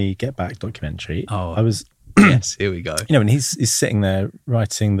watching the Get Back documentary, I was yes, here we go. And he's sitting there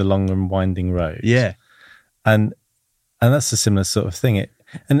writing The Long and Winding Road. Yeah, and that's a similar sort of thing.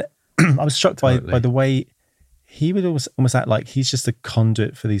 And I was struck by the way he would almost act like he's just a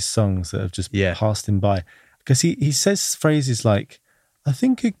conduit for these songs that have just passed him by. Because he says phrases like, "I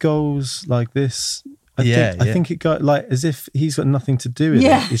think it goes like this." I think it goes like as if he's got nothing to do with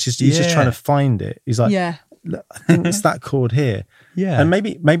it. It's just he's just trying to find it. He's like, I think it's that chord here. Yeah, and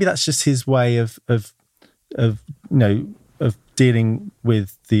maybe that's just his way of dealing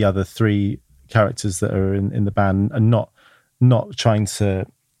with the other three characters that are in the band, and not trying to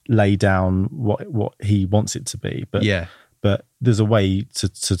lay down what he wants it to be, but there's a way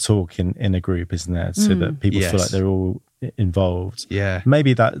to talk in a group, isn't there, so that people feel like they're all involved.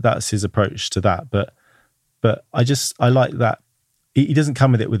 Maybe that's his approach to that, but I like that he doesn't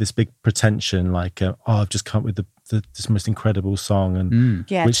come with it with this big pretension like I've just come up with this most incredible song, and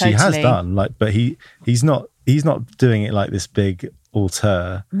which totally. He has done, like, but he's not doing it like this big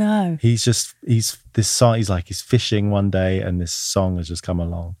auteur. No, he's this song. He's fishing one day, and this song has just come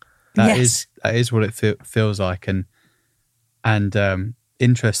along. That is what it feels like, and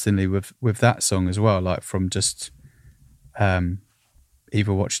interestingly with that song as well, like from just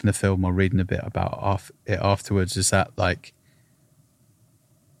either watching the film or reading a bit about it afterwards, is that like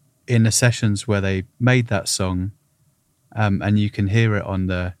in the sessions where they made that song, and you can hear it on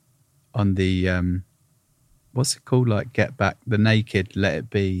the what's it called, like Get Back, the Naked, Let It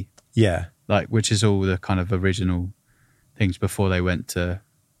Be, like, which is all the kind of original things before they went to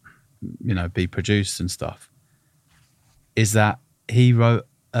be produced and stuff, is that he wrote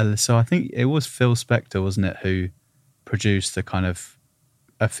so I think it was Phil Spector, wasn't it, who produced the kind of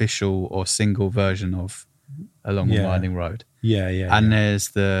official or single version of A Long and Winding Road. And there's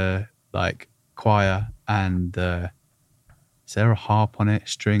the like choir and is there a harp on it,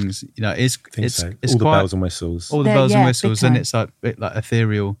 strings? It's all the bells and whistles, and it's like a bit like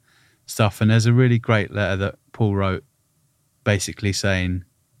ethereal. stuff. And there's a really great letter that Paul wrote basically saying,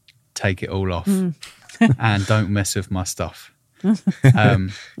 take it all off and don't mess with my stuff.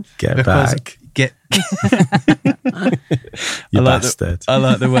 Get back. You bastard. I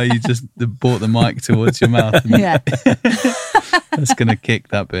like the way you just brought the mic towards your mouth. Yeah. That's going to kick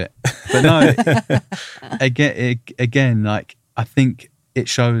that bit. But no, again, like, I think it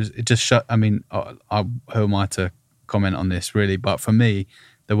shows, I mean, who am I to comment on this really? But for me,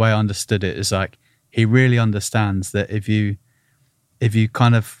 the way I understood it is like, he really understands that if you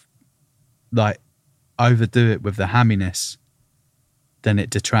kind of like overdo it with the hamminess, then it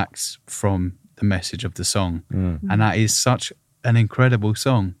detracts from the message of the song. And that is such an incredible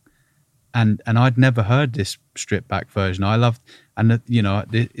song. And I'd never heard this stripped back version. I loved, and you know,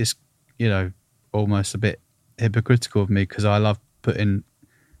 it's, you know, almost a bit hypocritical of me because I love putting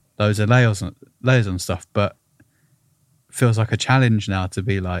loads of layers on stuff, but it feels like a challenge now to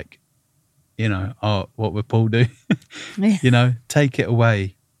be like, you know, oh, what would Paul do? You know, take it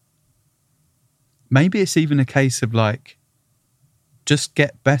away. Maybe it's even a case of like, just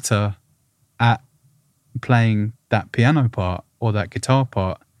get better at playing that piano part or that guitar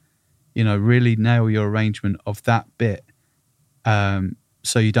part, you know, really nail your arrangement of that bit,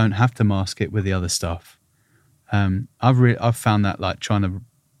 so you don't have to mask it with the other stuff. I've found that like trying to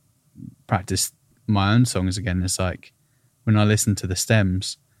practice my own songs again, it's like when I listen to the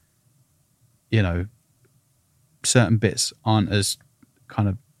stems, you know, certain bits aren't as kind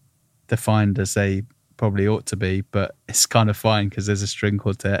of defined as they probably ought to be, but it's kind of fine because there's a string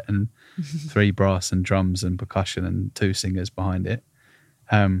quartet and 3 brass and drums and percussion and 2 singers behind it.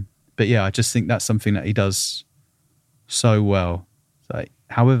 But yeah, I just think that's something that he does so well. Like,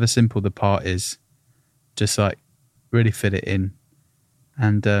 however simple the part is, just like really fit it in,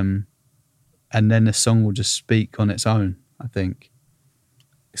 and then the song will just speak on its own, I think.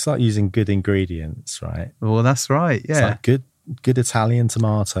 It's like using good ingredients, right? Well, that's right. Yeah, it's like good Italian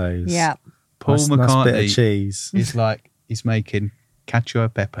tomatoes. Yeah. Paul McCartney, nice bit of cheese. It's like he's making cacio e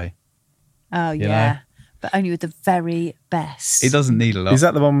pepe. Oh, you yeah. know? But only with the very best. He doesn't need a lot. Is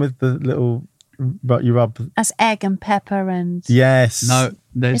that the one with the little, you rub? That's egg and pepper and... Yes. No,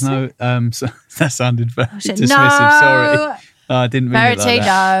 there's no... So, that sounded very dismissive, no! Sorry. No, I didn't mean it like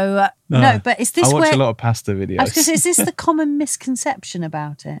that. No, but is this I watch where... a lot of pasta videos. I was going to say, is this the common misconception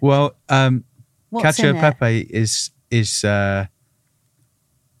about it? Well, What's cacio in e it? pepe is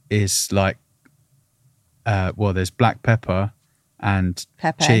like... well, there's black pepper and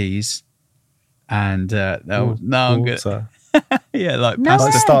cheese and I'm good. Yeah, like pasta,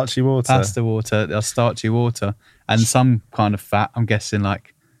 like starchy water. Pasta water, starchy water, and some kind of fat. I'm guessing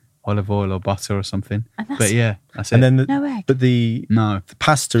like olive oil or butter or something. But yeah, that's and it. Then no egg. But the No.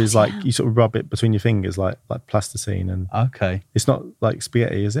 pasta is like you sort of rub it between your fingers, like plasticine, and Okay. it's not like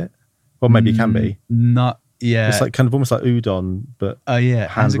spaghetti, is it? Well, maybe it can be. Not yeah. It's like kind of almost like udon, but Oh yeah.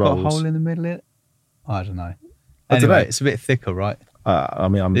 Has it got a rolls. hole in the middle of it? I don't know. I don't Anyway, know. it's a bit thicker, right? I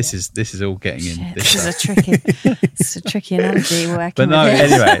mean, This is all getting in. Shit, This this is a tricky analogy we're working But no, with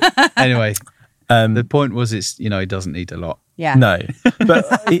here. anyway, the point was, it's, you know, he doesn't need a lot. Yeah. no. But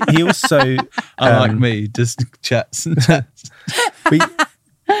he also, Unlike me, just chats and chats. but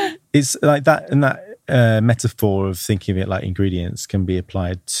it's like that, and that metaphor of thinking of it like ingredients can be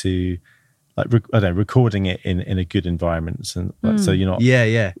applied to, like I don't know, recording it in a good environment, and like, so you're not,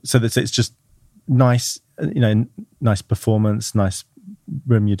 Yeah. so that it's just nice, you know, nice performance, nice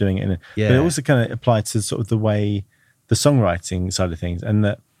room you're doing it in. Yeah. But it also kind of applied to sort of the way the songwriting side of things, and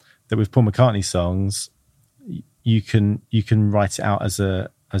that with Paul McCartney songs, you can write it out as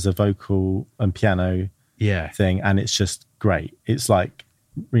a vocal and piano thing, and it's just great. It's like,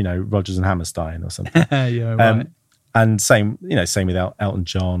 you know, Rodgers and Hammerstein or something. Yeah, right. And same with Elton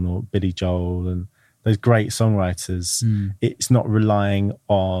John or Billy Joel and those great songwriters. It's not relying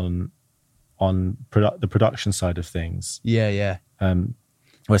on the production side of things. Yeah.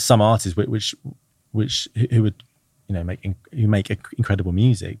 Where some artists who would, you know, make incredible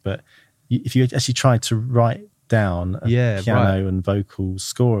music, but if you actually try to write down a piano and vocal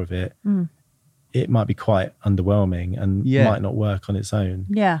score of it, it might be quite underwhelming and might not work on its own.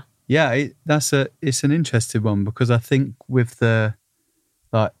 Yeah. Yeah, it's an interesting one, because I think with the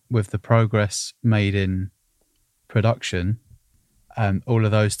progress made in production and all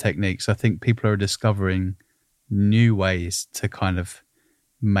of those techniques, I think people are discovering new ways to kind of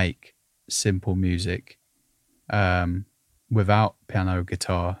make simple music without piano,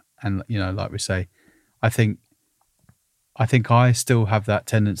 guitar, and, you know, like we say, I think I still have that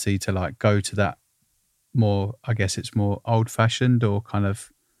tendency to like go to that more, I guess it's more old-fashioned, or kind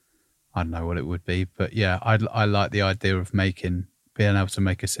of, I don't know what it would be, but yeah, I like the idea of making being able to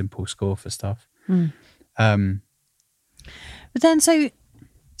make a simple score for stuff. But then, so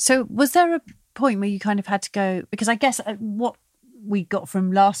was there a point where you kind of had to go, because I guess what we got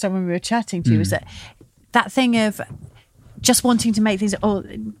from last time when we were chatting to you was that thing of just wanting to make things, or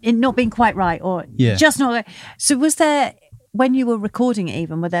it not being quite right, or just not right. So was there, when you were recording it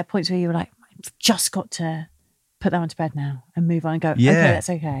even, were there points where you were like, I've just got to put that one to bed now and move on and go, okay, that's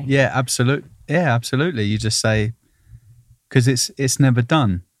okay? Yeah, absolutely. Yeah, absolutely. You just say, because it's never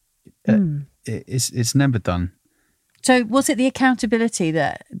done. It's never done. So was it the accountability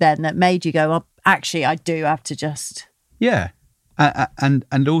that made you go, well, actually, I do have to just... Yeah.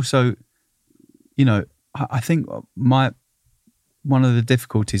 And also, you know, I think one of the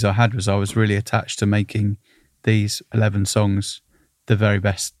difficulties I had was I was really attached to making these 11 songs the very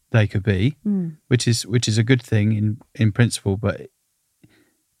best they could be, which is a good thing in principle. But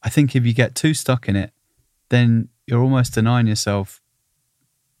I think if you get too stuck in it, then you're almost denying yourself,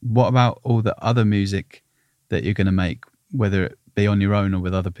 what about all the other music that you're going to make, whether it be on your own or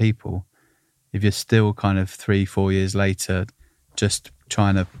with other people? If you're still kind of 3-4 years later just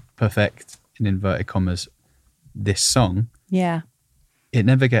trying to perfect, in inverted commas, this song, it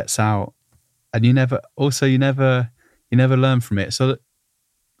never gets out, and you never learn from it. So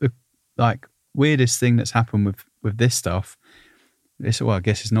the like weirdest thing that's happened with this stuff, I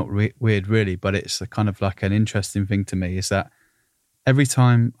guess it's not weird really, but it's a kind of like an interesting thing to me, is that every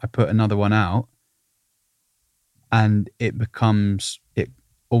time I put another one out and it's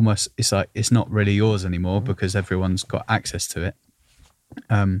like it's not really yours anymore because everyone's got access to it,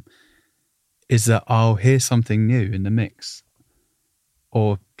 is that I'll hear something new in the mix,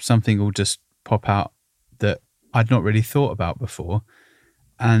 or something will just pop out that I'd not really thought about before,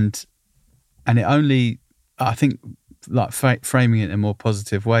 and it only, I think, like framing it in a more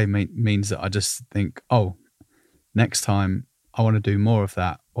positive way means that I just think, oh, next time I want to do more of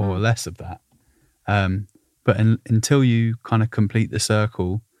that or less of that. But until you kind of complete the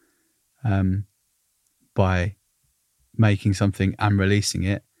circle by making something and releasing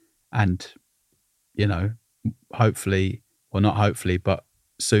it, and, you know, hopefully, well, not hopefully, but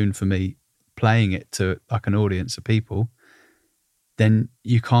soon for me, playing it to like an audience of people, then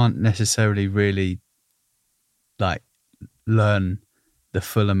you can't necessarily really like learn the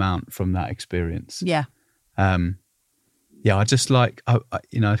full amount from that experience. Yeah. I just like,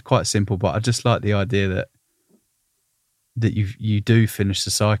 it's quite simple, but I just like the idea that you do finish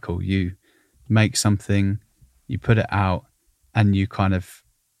the cycle. You make something, you put it out, and you kind of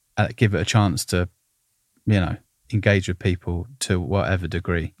give it a chance to, you know, engage with people to whatever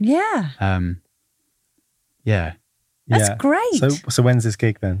degree. Yeah. That's great. So when's this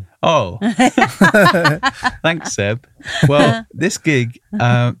gig then? Oh, thanks, Seb. Well, this gig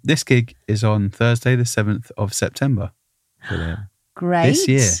is on Thursday, the 7th of September. Brilliant. Great. This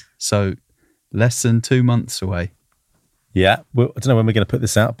year. So less than 2 months away. Yeah. Well, I don't know when we're going to put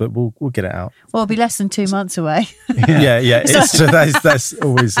this out, but we'll get it out. Well, it'll be less than 2 months away. Yeah. It's true. That's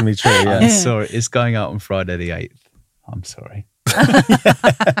always going to be true. Yeah. I'm sorry. It's going out on Friday the 8th. I'm sorry.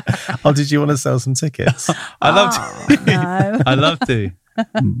 Oh, did you want to sell some tickets? I'd love to. No. I'd love to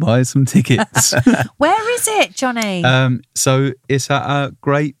buy some tickets. Where is it, Johnny? So it's at a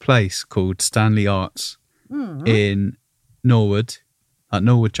great place called Stanley Arts in Norwood, at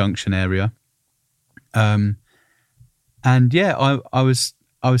Norwood Junction area. And yeah, I was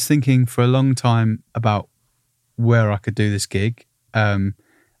thinking for a long time about where I could do this gig, and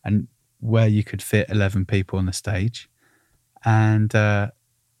where you could fit 11 people on the stage. And I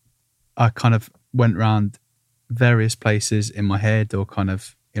kind of went around various places in my head or kind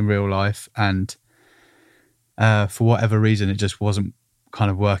of in real life, and for whatever reason it just wasn't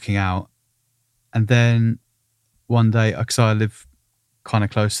kind of working out. And then one day, because I live kind of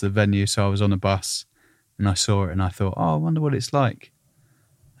close to the venue, so I was on a bus and I saw it and I thought, oh, I wonder what it's like.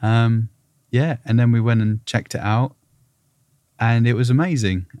 And then we went and checked it out, and it was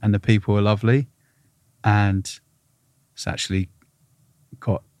amazing, and the people were lovely, and it's actually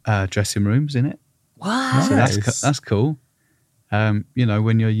got dressing rooms in it. Wow. So that's cool. You know,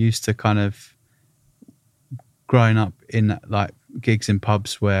 when you're used to kind of growing up in like gigs in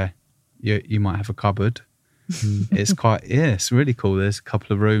pubs where you might have a cupboard, it's really cool. There's a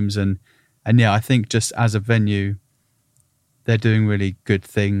couple of rooms, and yeah, I think just as a venue, they're doing really good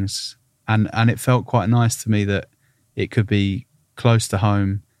things, and it felt quite nice to me that it could be close to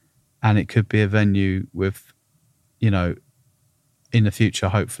home, and it could be a venue with, you know, in the future,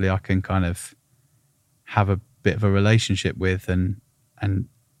 hopefully I can kind of have a bit of a relationship with, and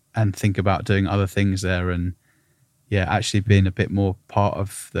think about doing other things there, and actually being a bit more part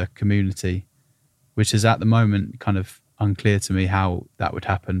of the community, which is at the moment kind of unclear to me how that would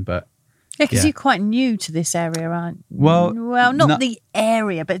happen. But yeah, because you're quite new to this area, aren't you? Well, not the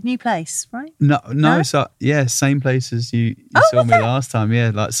area, but new place, right? No. So same place as you saw me last time.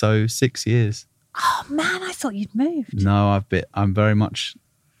 Yeah, like so 6 years. Oh man, I thought you'd moved. No, I'm very much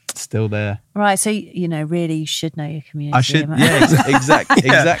still there. Right, so really you should know your community. I should, exactly.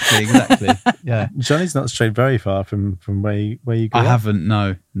 Yeah, Johnny's not strayed very far from where you grew up. I haven't.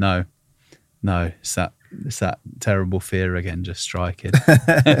 No. It's that terrible fear again, just striking.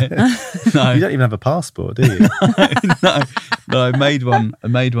 No, you don't even have a passport, do you? no. I made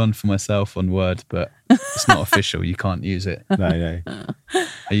one for myself on Word, but it's not official. You can't use it. No.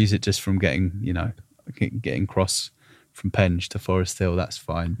 I use it just from getting cross from Penge to Forest Hill. That's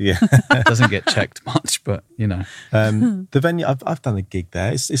fine. Yeah, it doesn't get checked much, but the venue. I've done a gig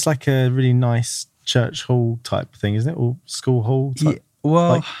there. It's like a really nice church hall type thing, isn't it? Or school hall type. Yeah,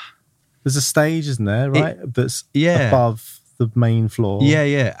 well. There's a stage, isn't there, right? That's above the main floor.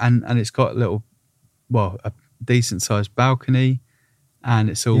 Yeah. And it's got a decent sized balcony,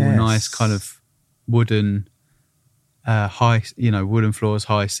 and it's all nice kind of wooden, high, wooden floors,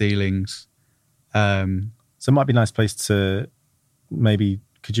 high ceilings. So it might be a nice place to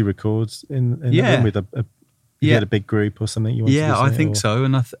could you record in the room with you had a big group or something? You I think so.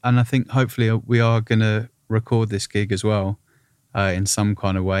 And I think hopefully we are going to record this gig as well in some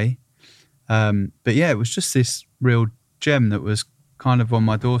kind of way. But yeah, it was just this real gem that was kind of on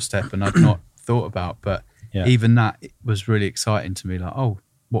my doorstep and I'd not thought about. But even that was really exciting to me. Like, oh,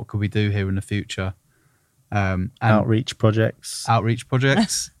 what could we do here in the future? And outreach projects,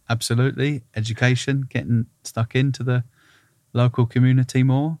 absolutely. Education, getting stuck into the local community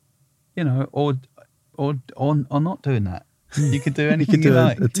more, or not doing that. You could do anything you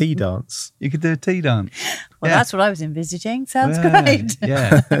like. A tea dance. You could do a tea dance. Well, that's what I was envisaging. Sounds great.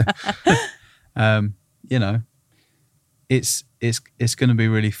 Yeah. It's going to be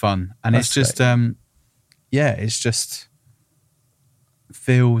really fun, and that's it's just it's just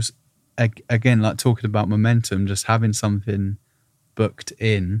feels again like talking about momentum. Just having something booked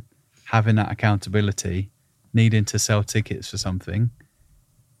in, having that accountability, needing to sell tickets for something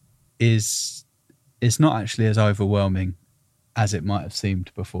it's not actually as overwhelming as it might have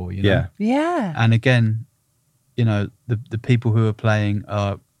seemed before. Yeah. And again, the people who are playing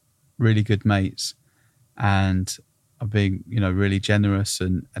are really good mates and are being, really generous,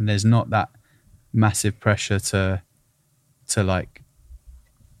 and there's not that massive pressure to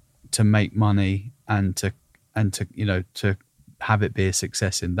make money and to have it be a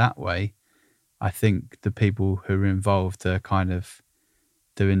success in that way. I think the people who are involved are kind of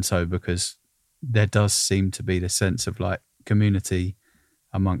doing so because there does seem to be the sense of like community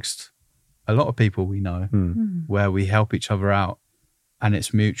amongst a lot of people we know, where we help each other out and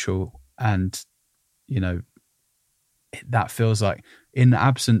it's mutual. And, that feels like in the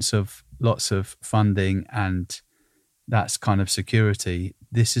absence of lots of funding and that's kind of security,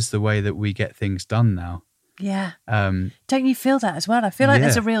 this is the way that we get things done now. Yeah. Don't you feel that as well? I feel like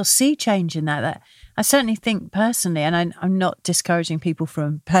there's a real sea change in that I certainly think personally, and I'm not discouraging people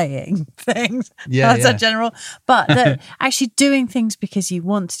from paying things. That's a general, but that actually doing things because you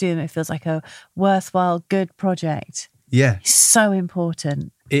want to do them, it feels like a worthwhile, good project. Yeah. It's so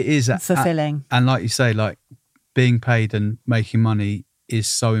important. It is fulfilling. And like you say, like being paid and making money is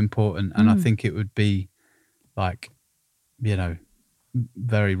so important. And I think it would be like,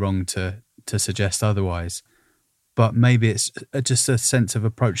 very wrong to suggest otherwise. But maybe it's just a sense of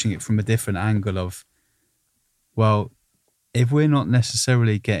approaching it from a different angle of, well, if we're not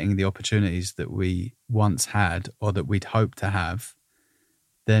necessarily getting the opportunities that we once had or that we'd hoped to have,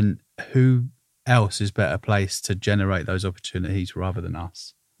 then who else is better placed to generate those opportunities rather than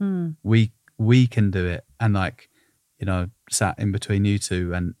us? We can do it. And sat in between you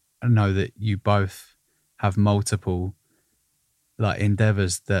two and know that you both have multiple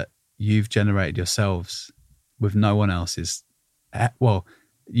endeavors that you've generated yourselves with no one else's. Well,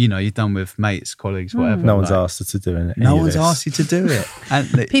 you've done with mates, colleagues, whatever. No one's asked you to do it. No one's asked you to do it.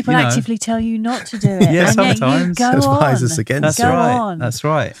 And people actively tell you not to do it. Yeah, and sometimes. Yet you go advise on. us against. That's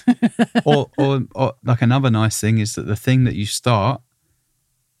right. or like another nice thing is that the thing that you start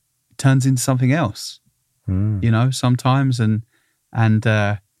turns into something else. Sometimes and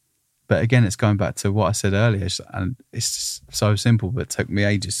but again, it's going back to what I said earlier, and it's just so simple, but it took me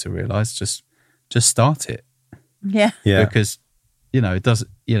ages to realise. Just start it. Yeah. Because it does.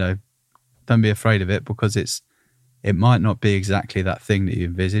 Don't be afraid of it because it might not be exactly that thing that you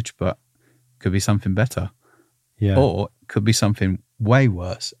envisage, but it could be something better. Yeah. Or it could be something way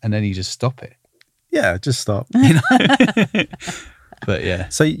worse, and then you just stop it. Yeah, just stop. But yeah.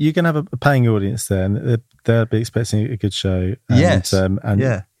 So you're going to have a paying audience there, and they'll be expecting a good show. And, yes.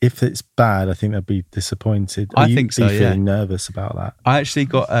 And if it's bad, I think they'll be disappointed. I think so, Are you feeling nervous about that? I actually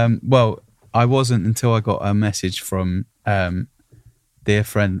got, I wasn't until I got a message from dear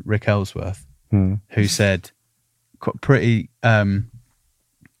friend Rick Ellsworth, who said pretty kind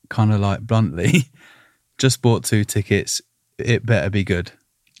of like bluntly, just bought 2 tickets, it better be good.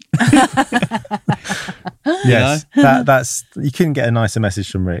 Yes, that's you couldn't get a nicer message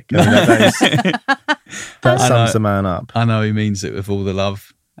from Rick. I mean, that sums the man up. I know he means it with all the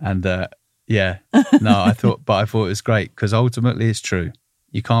love, and I thought it was great because ultimately it's true.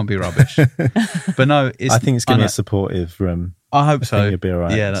 You can't be rubbish, but no, I think it's going to be a supportive room. I hope so. I think you'll be all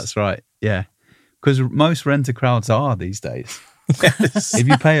right. Yeah, that's right. Yeah, because most renter crowds are these days. Yes. If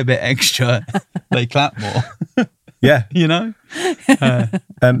you pay a bit extra, they clap more. Yeah, you know.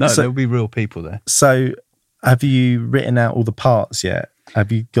 There'll be real people there. So, have you written out all the parts yet?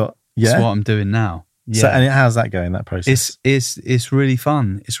 Have you got? Yeah, that's what I'm doing now. Yeah. So, and how's that going? That process? It's really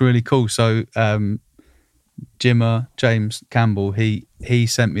fun. It's really cool. So, Jimmer James Campbell, he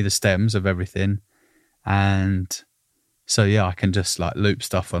sent me the stems of everything, and so I can just like loop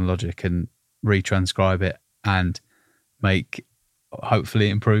stuff on Logic and retranscribe it and make hopefully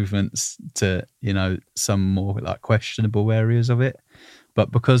improvements to some more like questionable areas of it.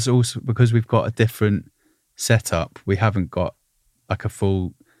 But because we've got a different setup, we haven't got like a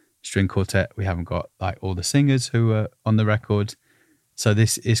full string quartet, we haven't got like all the singers who are on the record, so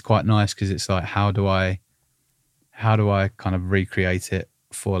this is quite nice because it's like how do I kind of recreate it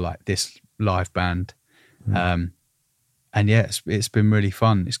for like this live band. And it's been really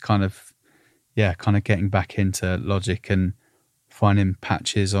fun. It's kind of getting back into Logic and finding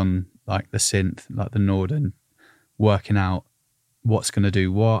patches on like the synth, like the Nord, and working out what's going to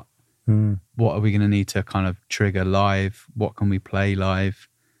do what are we going to need to kind of trigger live, what can we play live.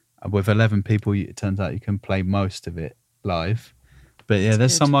 With 11 people, it turns out you can play most of it live. But yeah,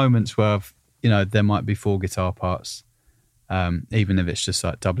 there's some moments where there might be 4 guitar parts, even if it's just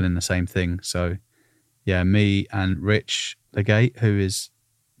like doubling the same thing. So yeah, me and Rich Legate, who is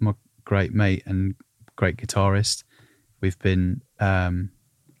my great mate and great guitarist, we've been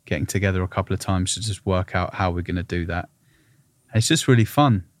getting together a couple of times to just work out how we're going to do that. And it's just really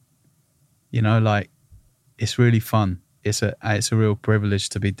fun, like it's really fun. It's a real privilege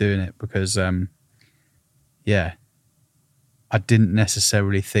to be doing it because, I didn't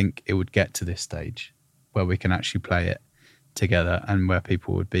necessarily think it would get to this stage where we can actually play it together and where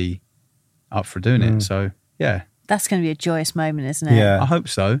people would be up for doing it. So yeah, that's going to be a joyous moment, isn't it? Yeah, I hope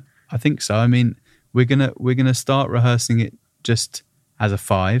so. I think so. I mean, we're gonna start rehearsing it just as a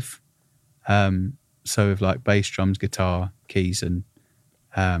 5. So with like bass, drums, guitar, keys, and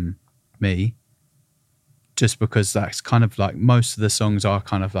me. Just because that's kind of like most of the songs are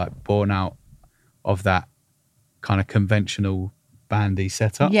kind of like born out of that kind of conventional bandy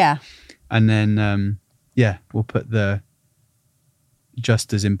setup. Yeah. And then we'll put the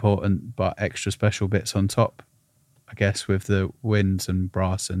just as important but extra special bits on top, I guess, with the winds and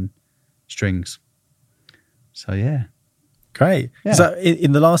brass and strings. So yeah, great. Yeah. So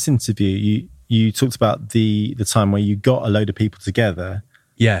in the last interview, you talked about the time where you got a load of people together,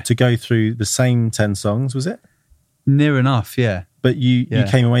 to go through the same 10 songs. Was it near enough? Yeah, but you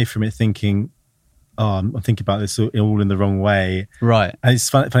came away from it thinking, "Oh, I'm thinking about this all in the wrong way." Right. And it's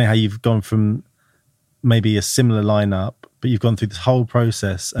funny how you've gone from maybe a similar lineup, but you've gone through this whole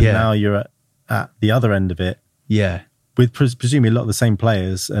process, and now you're at the other end of it. Yeah. With presumably a lot of the same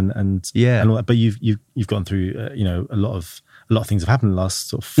players and all that, but you've gone through a lot of things have happened in the last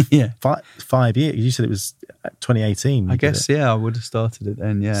sort of 5 years. You said it was 2018. I guess I would have started it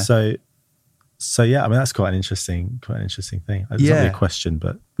then. Yeah. So yeah, I mean that's quite an interesting thing. It's not really a question,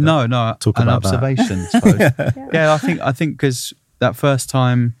 but no, talk an about observation. I think because that first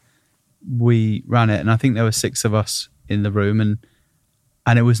time we ran it, and I think there were 6 of us in the room, and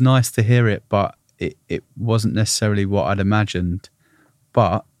it was nice to hear it, but it wasn't necessarily what I'd imagined.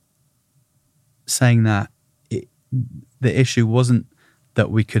 But saying that, the issue wasn't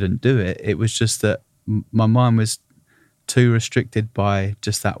that we couldn't do it. It was just that my mind was too restricted by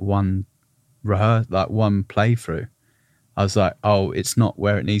just that one one playthrough. I was like, oh, it's not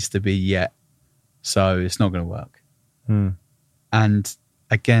where it needs to be yet, so it's not going to work. And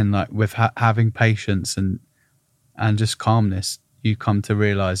again, like with having patience and just calmness, you come to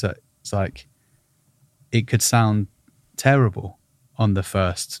realize that it's like it could sound terrible on the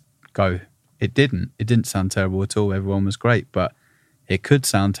first go. It didn't sound terrible at all. Everyone was great, but it could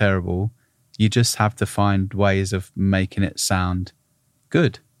sound terrible. You just have to find ways of making it sound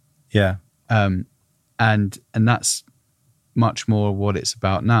good. Yeah. And that's much more what it's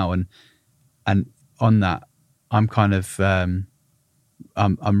about now. And on that, I'm kind of I'm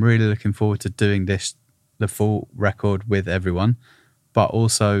really looking forward to doing the full record with everyone, but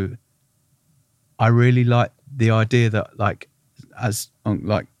also I really like the idea that like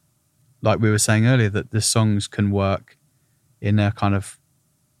we were saying earlier, that the songs can work in their kind of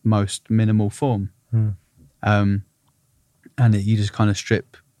most minimal form. And you just kind of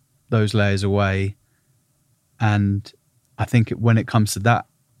strip those layers away. And I think when it comes to that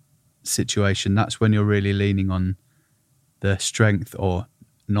situation, that's when you're really leaning on the strength or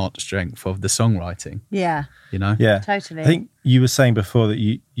not strength of the songwriting. Yeah. You know? Yeah. Totally. I think you were saying before that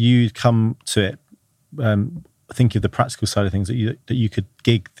you come to it, think of the practical side of things, that you could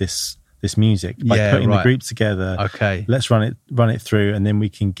gig this music by putting the group together. Okay. Let's run it through, and then we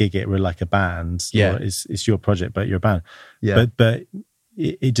can gig it. We're like a band. Yeah. Or it's your project, but you're a band. Yeah. But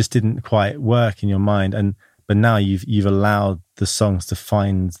it just didn't quite work in your mind. But now you've allowed the songs to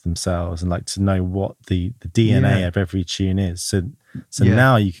find themselves and like to know what the DNA of every tune is. So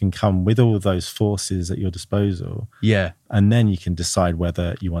now you can come with all those forces at your disposal. Yeah. And then you can decide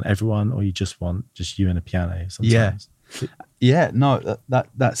whether you want everyone or you just want you and a piano sometimes. Yeah. Yeah, no,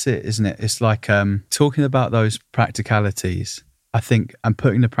 that's it, isn't it? It's like talking about those practicalities. I think I'm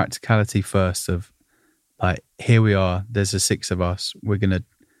putting the practicality first of like, here we are, there's the 6 of us, we're going to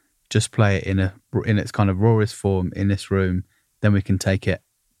just play it in its kind of rawest form in this room, then we can take it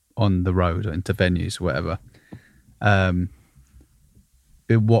on the road or into venues or whatever.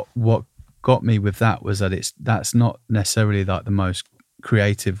 What got me with that was that that's not necessarily like the most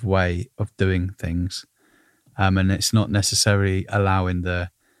creative way of doing things. And it's not necessarily allowing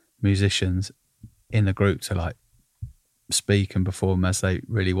the musicians in the group to like speak and perform as they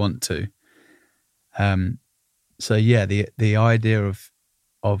really want to. So yeah, the idea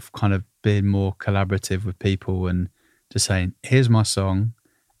of kind of being more collaborative with people and just saying, here's my song,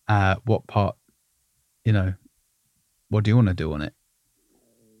 what part, what do you want to do on it?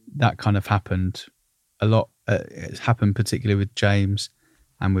 That kind of happened a lot. It's happened particularly with James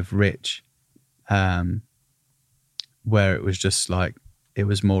and with Rich, where it was just like, it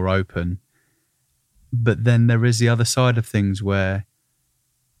was more open. But then there is the other side of things where,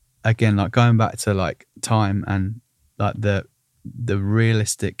 again, like going back to like time and like the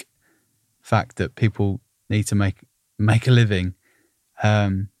realistic fact that people need to make a living,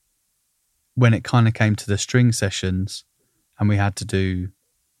 when it kind of came to the string sessions and we had to do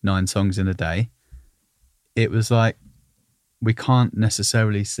 9 songs in a day, it was like, we can't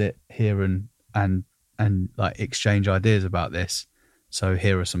necessarily sit here and like exchange ideas about this. So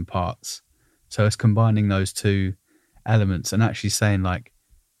here are some parts. So it's combining those two elements and actually saying like,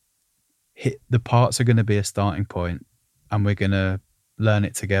 the parts are going to be a starting point and we're going to learn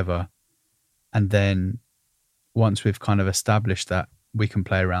it together. And then once we've kind of established that, we can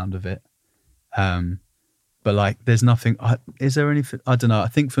play around with it. But like, there's nothing, is there anything, I don't know. I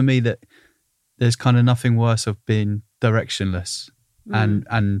think for me that there's kind of nothing worse of being directionless and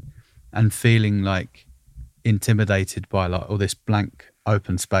feeling like intimidated by like all this blank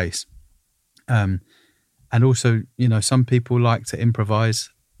open space. And also, some people like to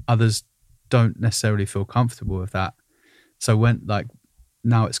improvise, others don't necessarily feel comfortable with that. So when like,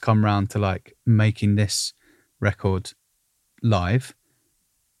 now it's come round to like making this record live,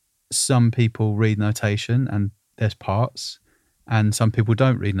 some people read notation and there's parts, and some people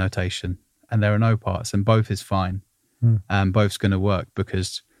don't read notation and there are no parts, and both is fine. And both's going to work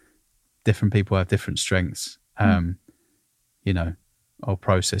because different people have different strengths, or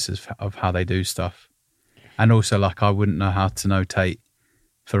processes of how they do stuff. And also, like, I wouldn't know how to notate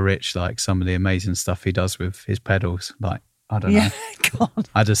for Rich, like some of the amazing stuff he does with his pedals. Like, I don't know. God.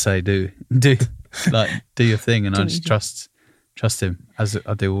 I just say, do your thing, and I just trust him as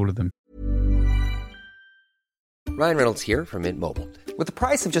I do all of them. Ryan Reynolds here from Mint Mobile. With the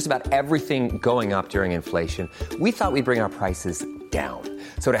price of just about everything going up during inflation, we thought we'd bring our prices down.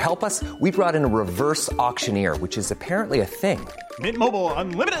 So to help us, we brought in a reverse auctioneer, which is apparently a thing. Mint Mobile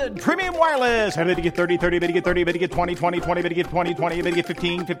Unlimited Premium Wireless. How to get 30, 30, bit to get 30, bit to get 20, 20, 20, bit to get 20, 20, bit to get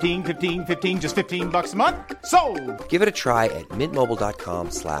 15, 15, 15, 15, just $15 a month? Sold! Give it a try at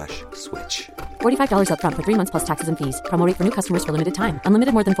mintmobile.com/switch. $45 up front for 3 months plus taxes and fees. Promo rate for new customers for limited time.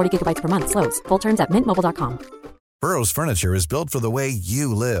 Unlimited more than 40 gigabytes per month. Slows full terms at mintmobile.com. Burrow's furniture is built for the way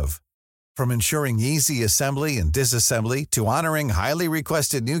you live. From ensuring easy assembly and disassembly to honoring highly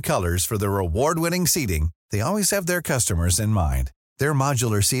requested new colors for their award-winning seating, they always have their customers in mind. Their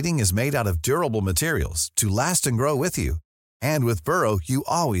modular seating is made out of durable materials to last and grow with you. And with Burrow, you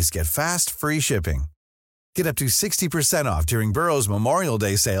always get fast, free shipping. Get up to 60% off during Burrow's Memorial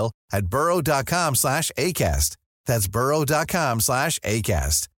Day sale at burrow.com/ACAST. That's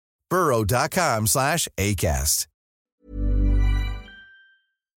burrow.com/ACAST. burrow.com/ACAST.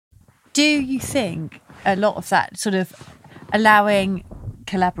 Do you think a lot of that sort of allowing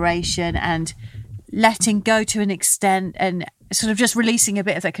collaboration and letting go to an extent and sort of just releasing a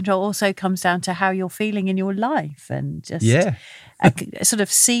bit of that control also comes down to how you're feeling in your life and just a sort of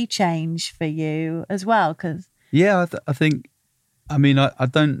sea change for you as well? I think, I mean, I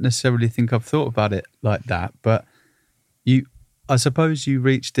don't necessarily think I've thought about it like that, but I suppose you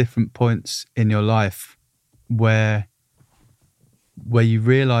reach different points in your life where you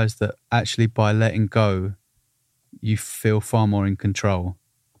realise that actually by letting go, you feel far more in control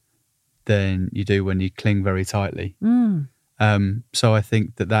than you do when you cling very tightly. So I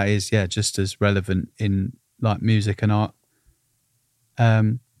think that is, just as relevant in like music and art.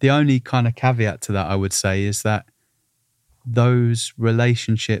 The only kind of caveat to that, I would say, is that those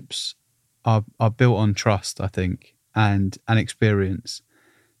relationships are built on trust, I think, and experience.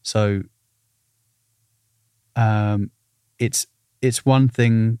 So it's one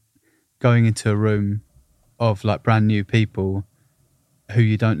thing going into a room of like brand new people who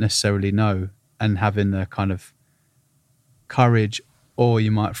you don't necessarily know and having the kind of courage, or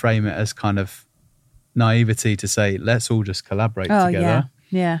you might frame it as kind of naivety to say, let's all just collaborate together.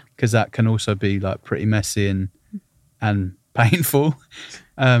 Yeah. Because that can also be like pretty messy and painful.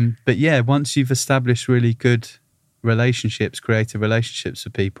 But yeah, once you've established really good relationships, creative relationships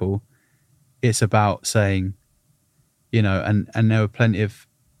with people, it's about saying, and there were plenty of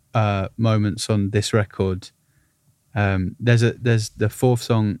moments on this record. There's the fourth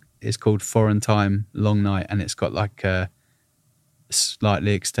song is called Foreign Time, Long Night, and it's got like a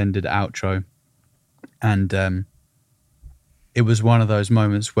slightly extended outro. And it was one of those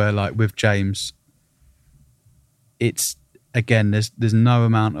moments where, like with James, it's again, there's no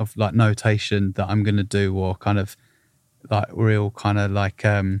amount of like notation that I'm going to do or kind of like real kind of like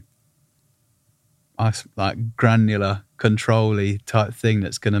granular, control-y type thing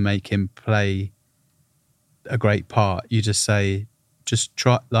that's going to make him play a great part. You just say, just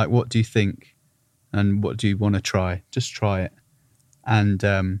try, like, what do you think? And what do you want to try? Just try it. And,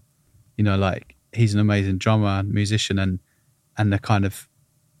 like, he's an amazing drummer and musician, and the kind of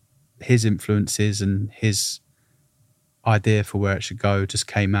his influences and his idea for where it should go just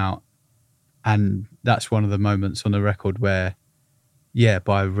came out. And that's one of the moments on the record where,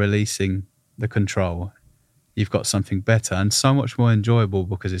 by releasing the control, you've got something better and so much more enjoyable,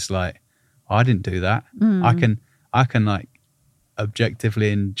 because it's like, I didn't do that. I can like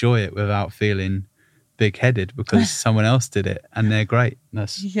objectively enjoy it without feeling big-headed because someone else did it and they're great.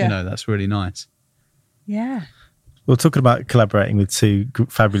 That's that's really nice. Yeah. We're talking about collaborating with two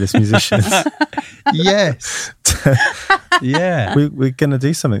fabulous musicians. Yes. Yeah. We're going to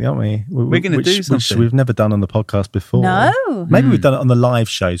do something, aren't we? We're going to do something. Which we've never done on the podcast before. No. Maybe we've done it on the live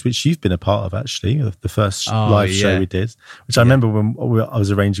shows, which you've been a part of, actually, the first live show we did, which I remember when I was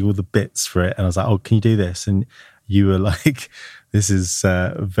arranging all the bits for it, and I was like, oh, can you do this? And you were like, this is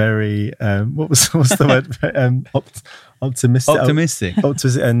very, what's the word? Optimistic. Optimistic.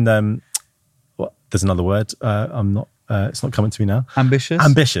 And there's another word. I'm not. It's not coming to me now. Ambitious.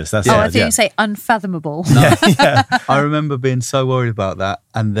 Ambitious. That's it. I think you say unfathomable. No. I remember being so worried about that,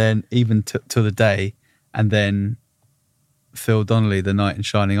 and then even to the day, and then Phil Donnelly, the knight in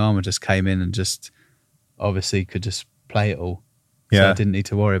shining armour, just came in and just obviously could just play it all. So I didn't need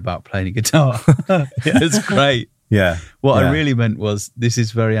to worry about playing a guitar. It's great. Yeah. What I really meant was, this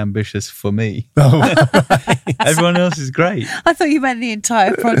is very ambitious for me. Everyone else is great. I thought you meant the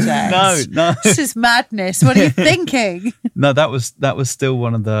entire project. No. This is madness. What are you thinking? No, that was still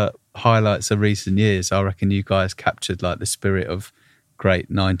one of the highlights of recent years. I reckon you guys captured like the spirit of great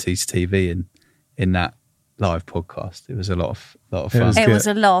 90s TV in that live podcast. It was a lot of fun. It was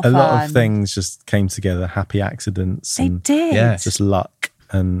a lot of fun. A lot of things just came together, happy accidents. They did. Yeah. Just luck.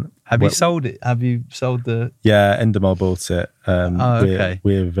 And Have you sold it? Have you sold the... Yeah, Endemol bought it. Okay.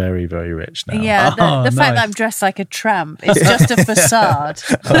 We're very, very rich now. Yeah, the fact that I'm dressed like a tramp is just a facade.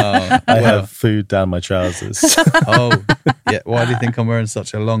 I have food down my trousers. Yeah. Why do you think I'm wearing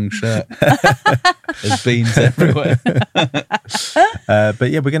such a long shirt? There's beans everywhere. But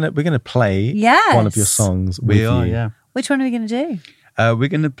yeah, we're gonna play one of your songs. We are, yeah. Which one are we going to do? We're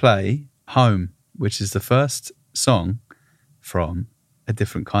going to play Home, which is the first song from A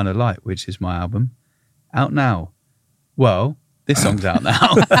Different Kind of Light, which is my album, out now. Well, this song's out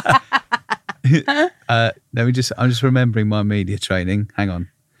now. I'm just remembering my media training. Hang on.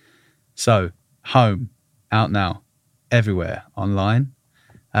 So, Home, out now, everywhere, online,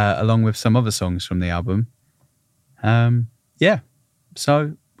 along with some other songs from the album.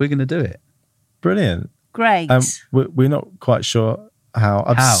 So we're going to do it. Brilliant. Great. We're not quite sure how.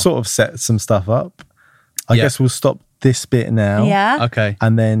 I've sort of set some stuff up. I guess we'll stop this bit now. Yeah. Okay.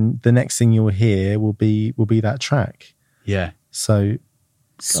 And then the next thing you'll hear will be that track. Yeah. So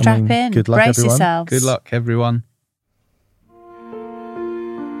strap in. Good luck, brace everyone. yourselves. Good luck, everyone.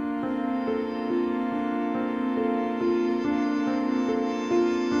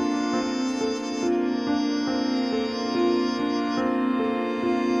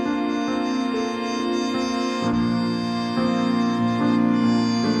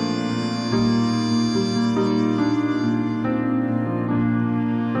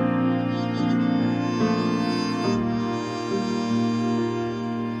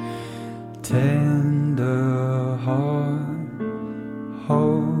 Tender heart,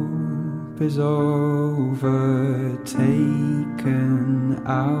 hope is overtaken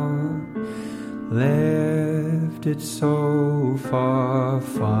out, left it so far.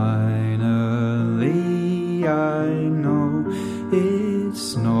 Finally, I know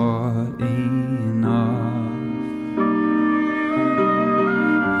it's not enough.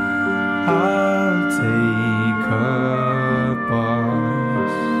 I'll take a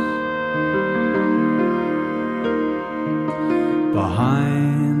bus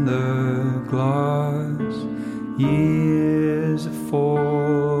behind the glass. Years have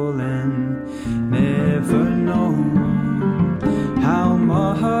fallen, never known how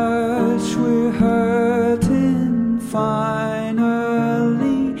much we're hurting. Finally,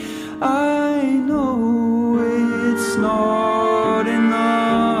 I know it's not enough.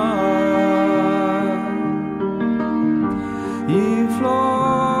 You've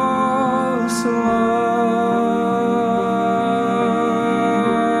lost a lot.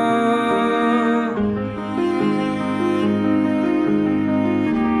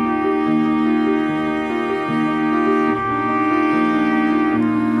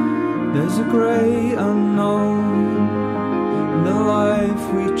 There's a great unknown in the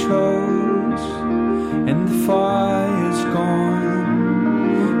life we chose, and the fire's gone,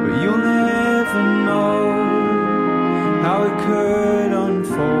 but you'll never know how it could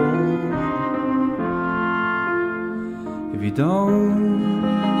unfold if you don't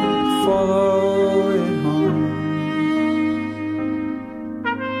follow it home.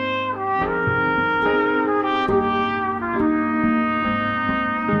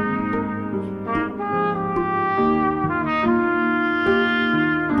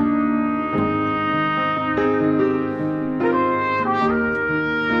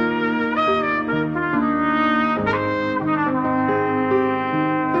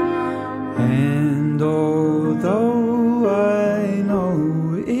 And although I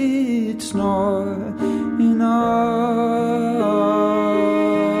know it's not enough,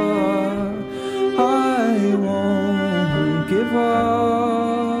 I won't give up.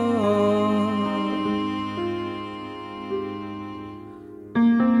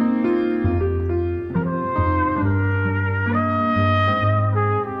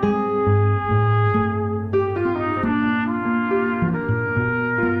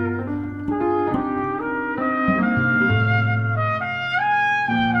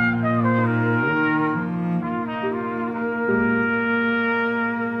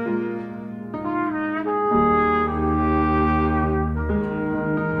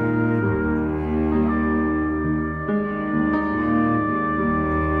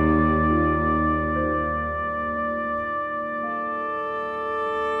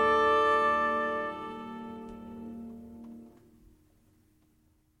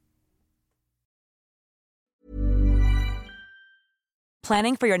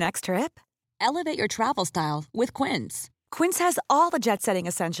 Planning for your next trip? Elevate your travel style with Quince. Quince has all the jet-setting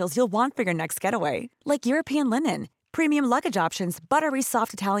essentials you'll want for your next getaway, like European linen, premium luggage options, buttery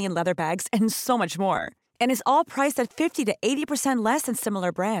soft Italian leather bags, and so much more. And is all priced at 50 to 80% less than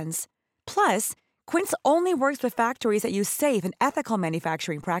similar brands. Plus, Quince only works with factories that use safe and ethical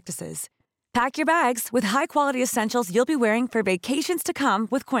manufacturing practices. Pack your bags with high-quality essentials you'll be wearing for vacations to come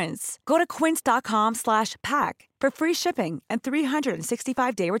with Quince. Go to quince.com/pack for free shipping and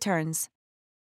 365-day returns.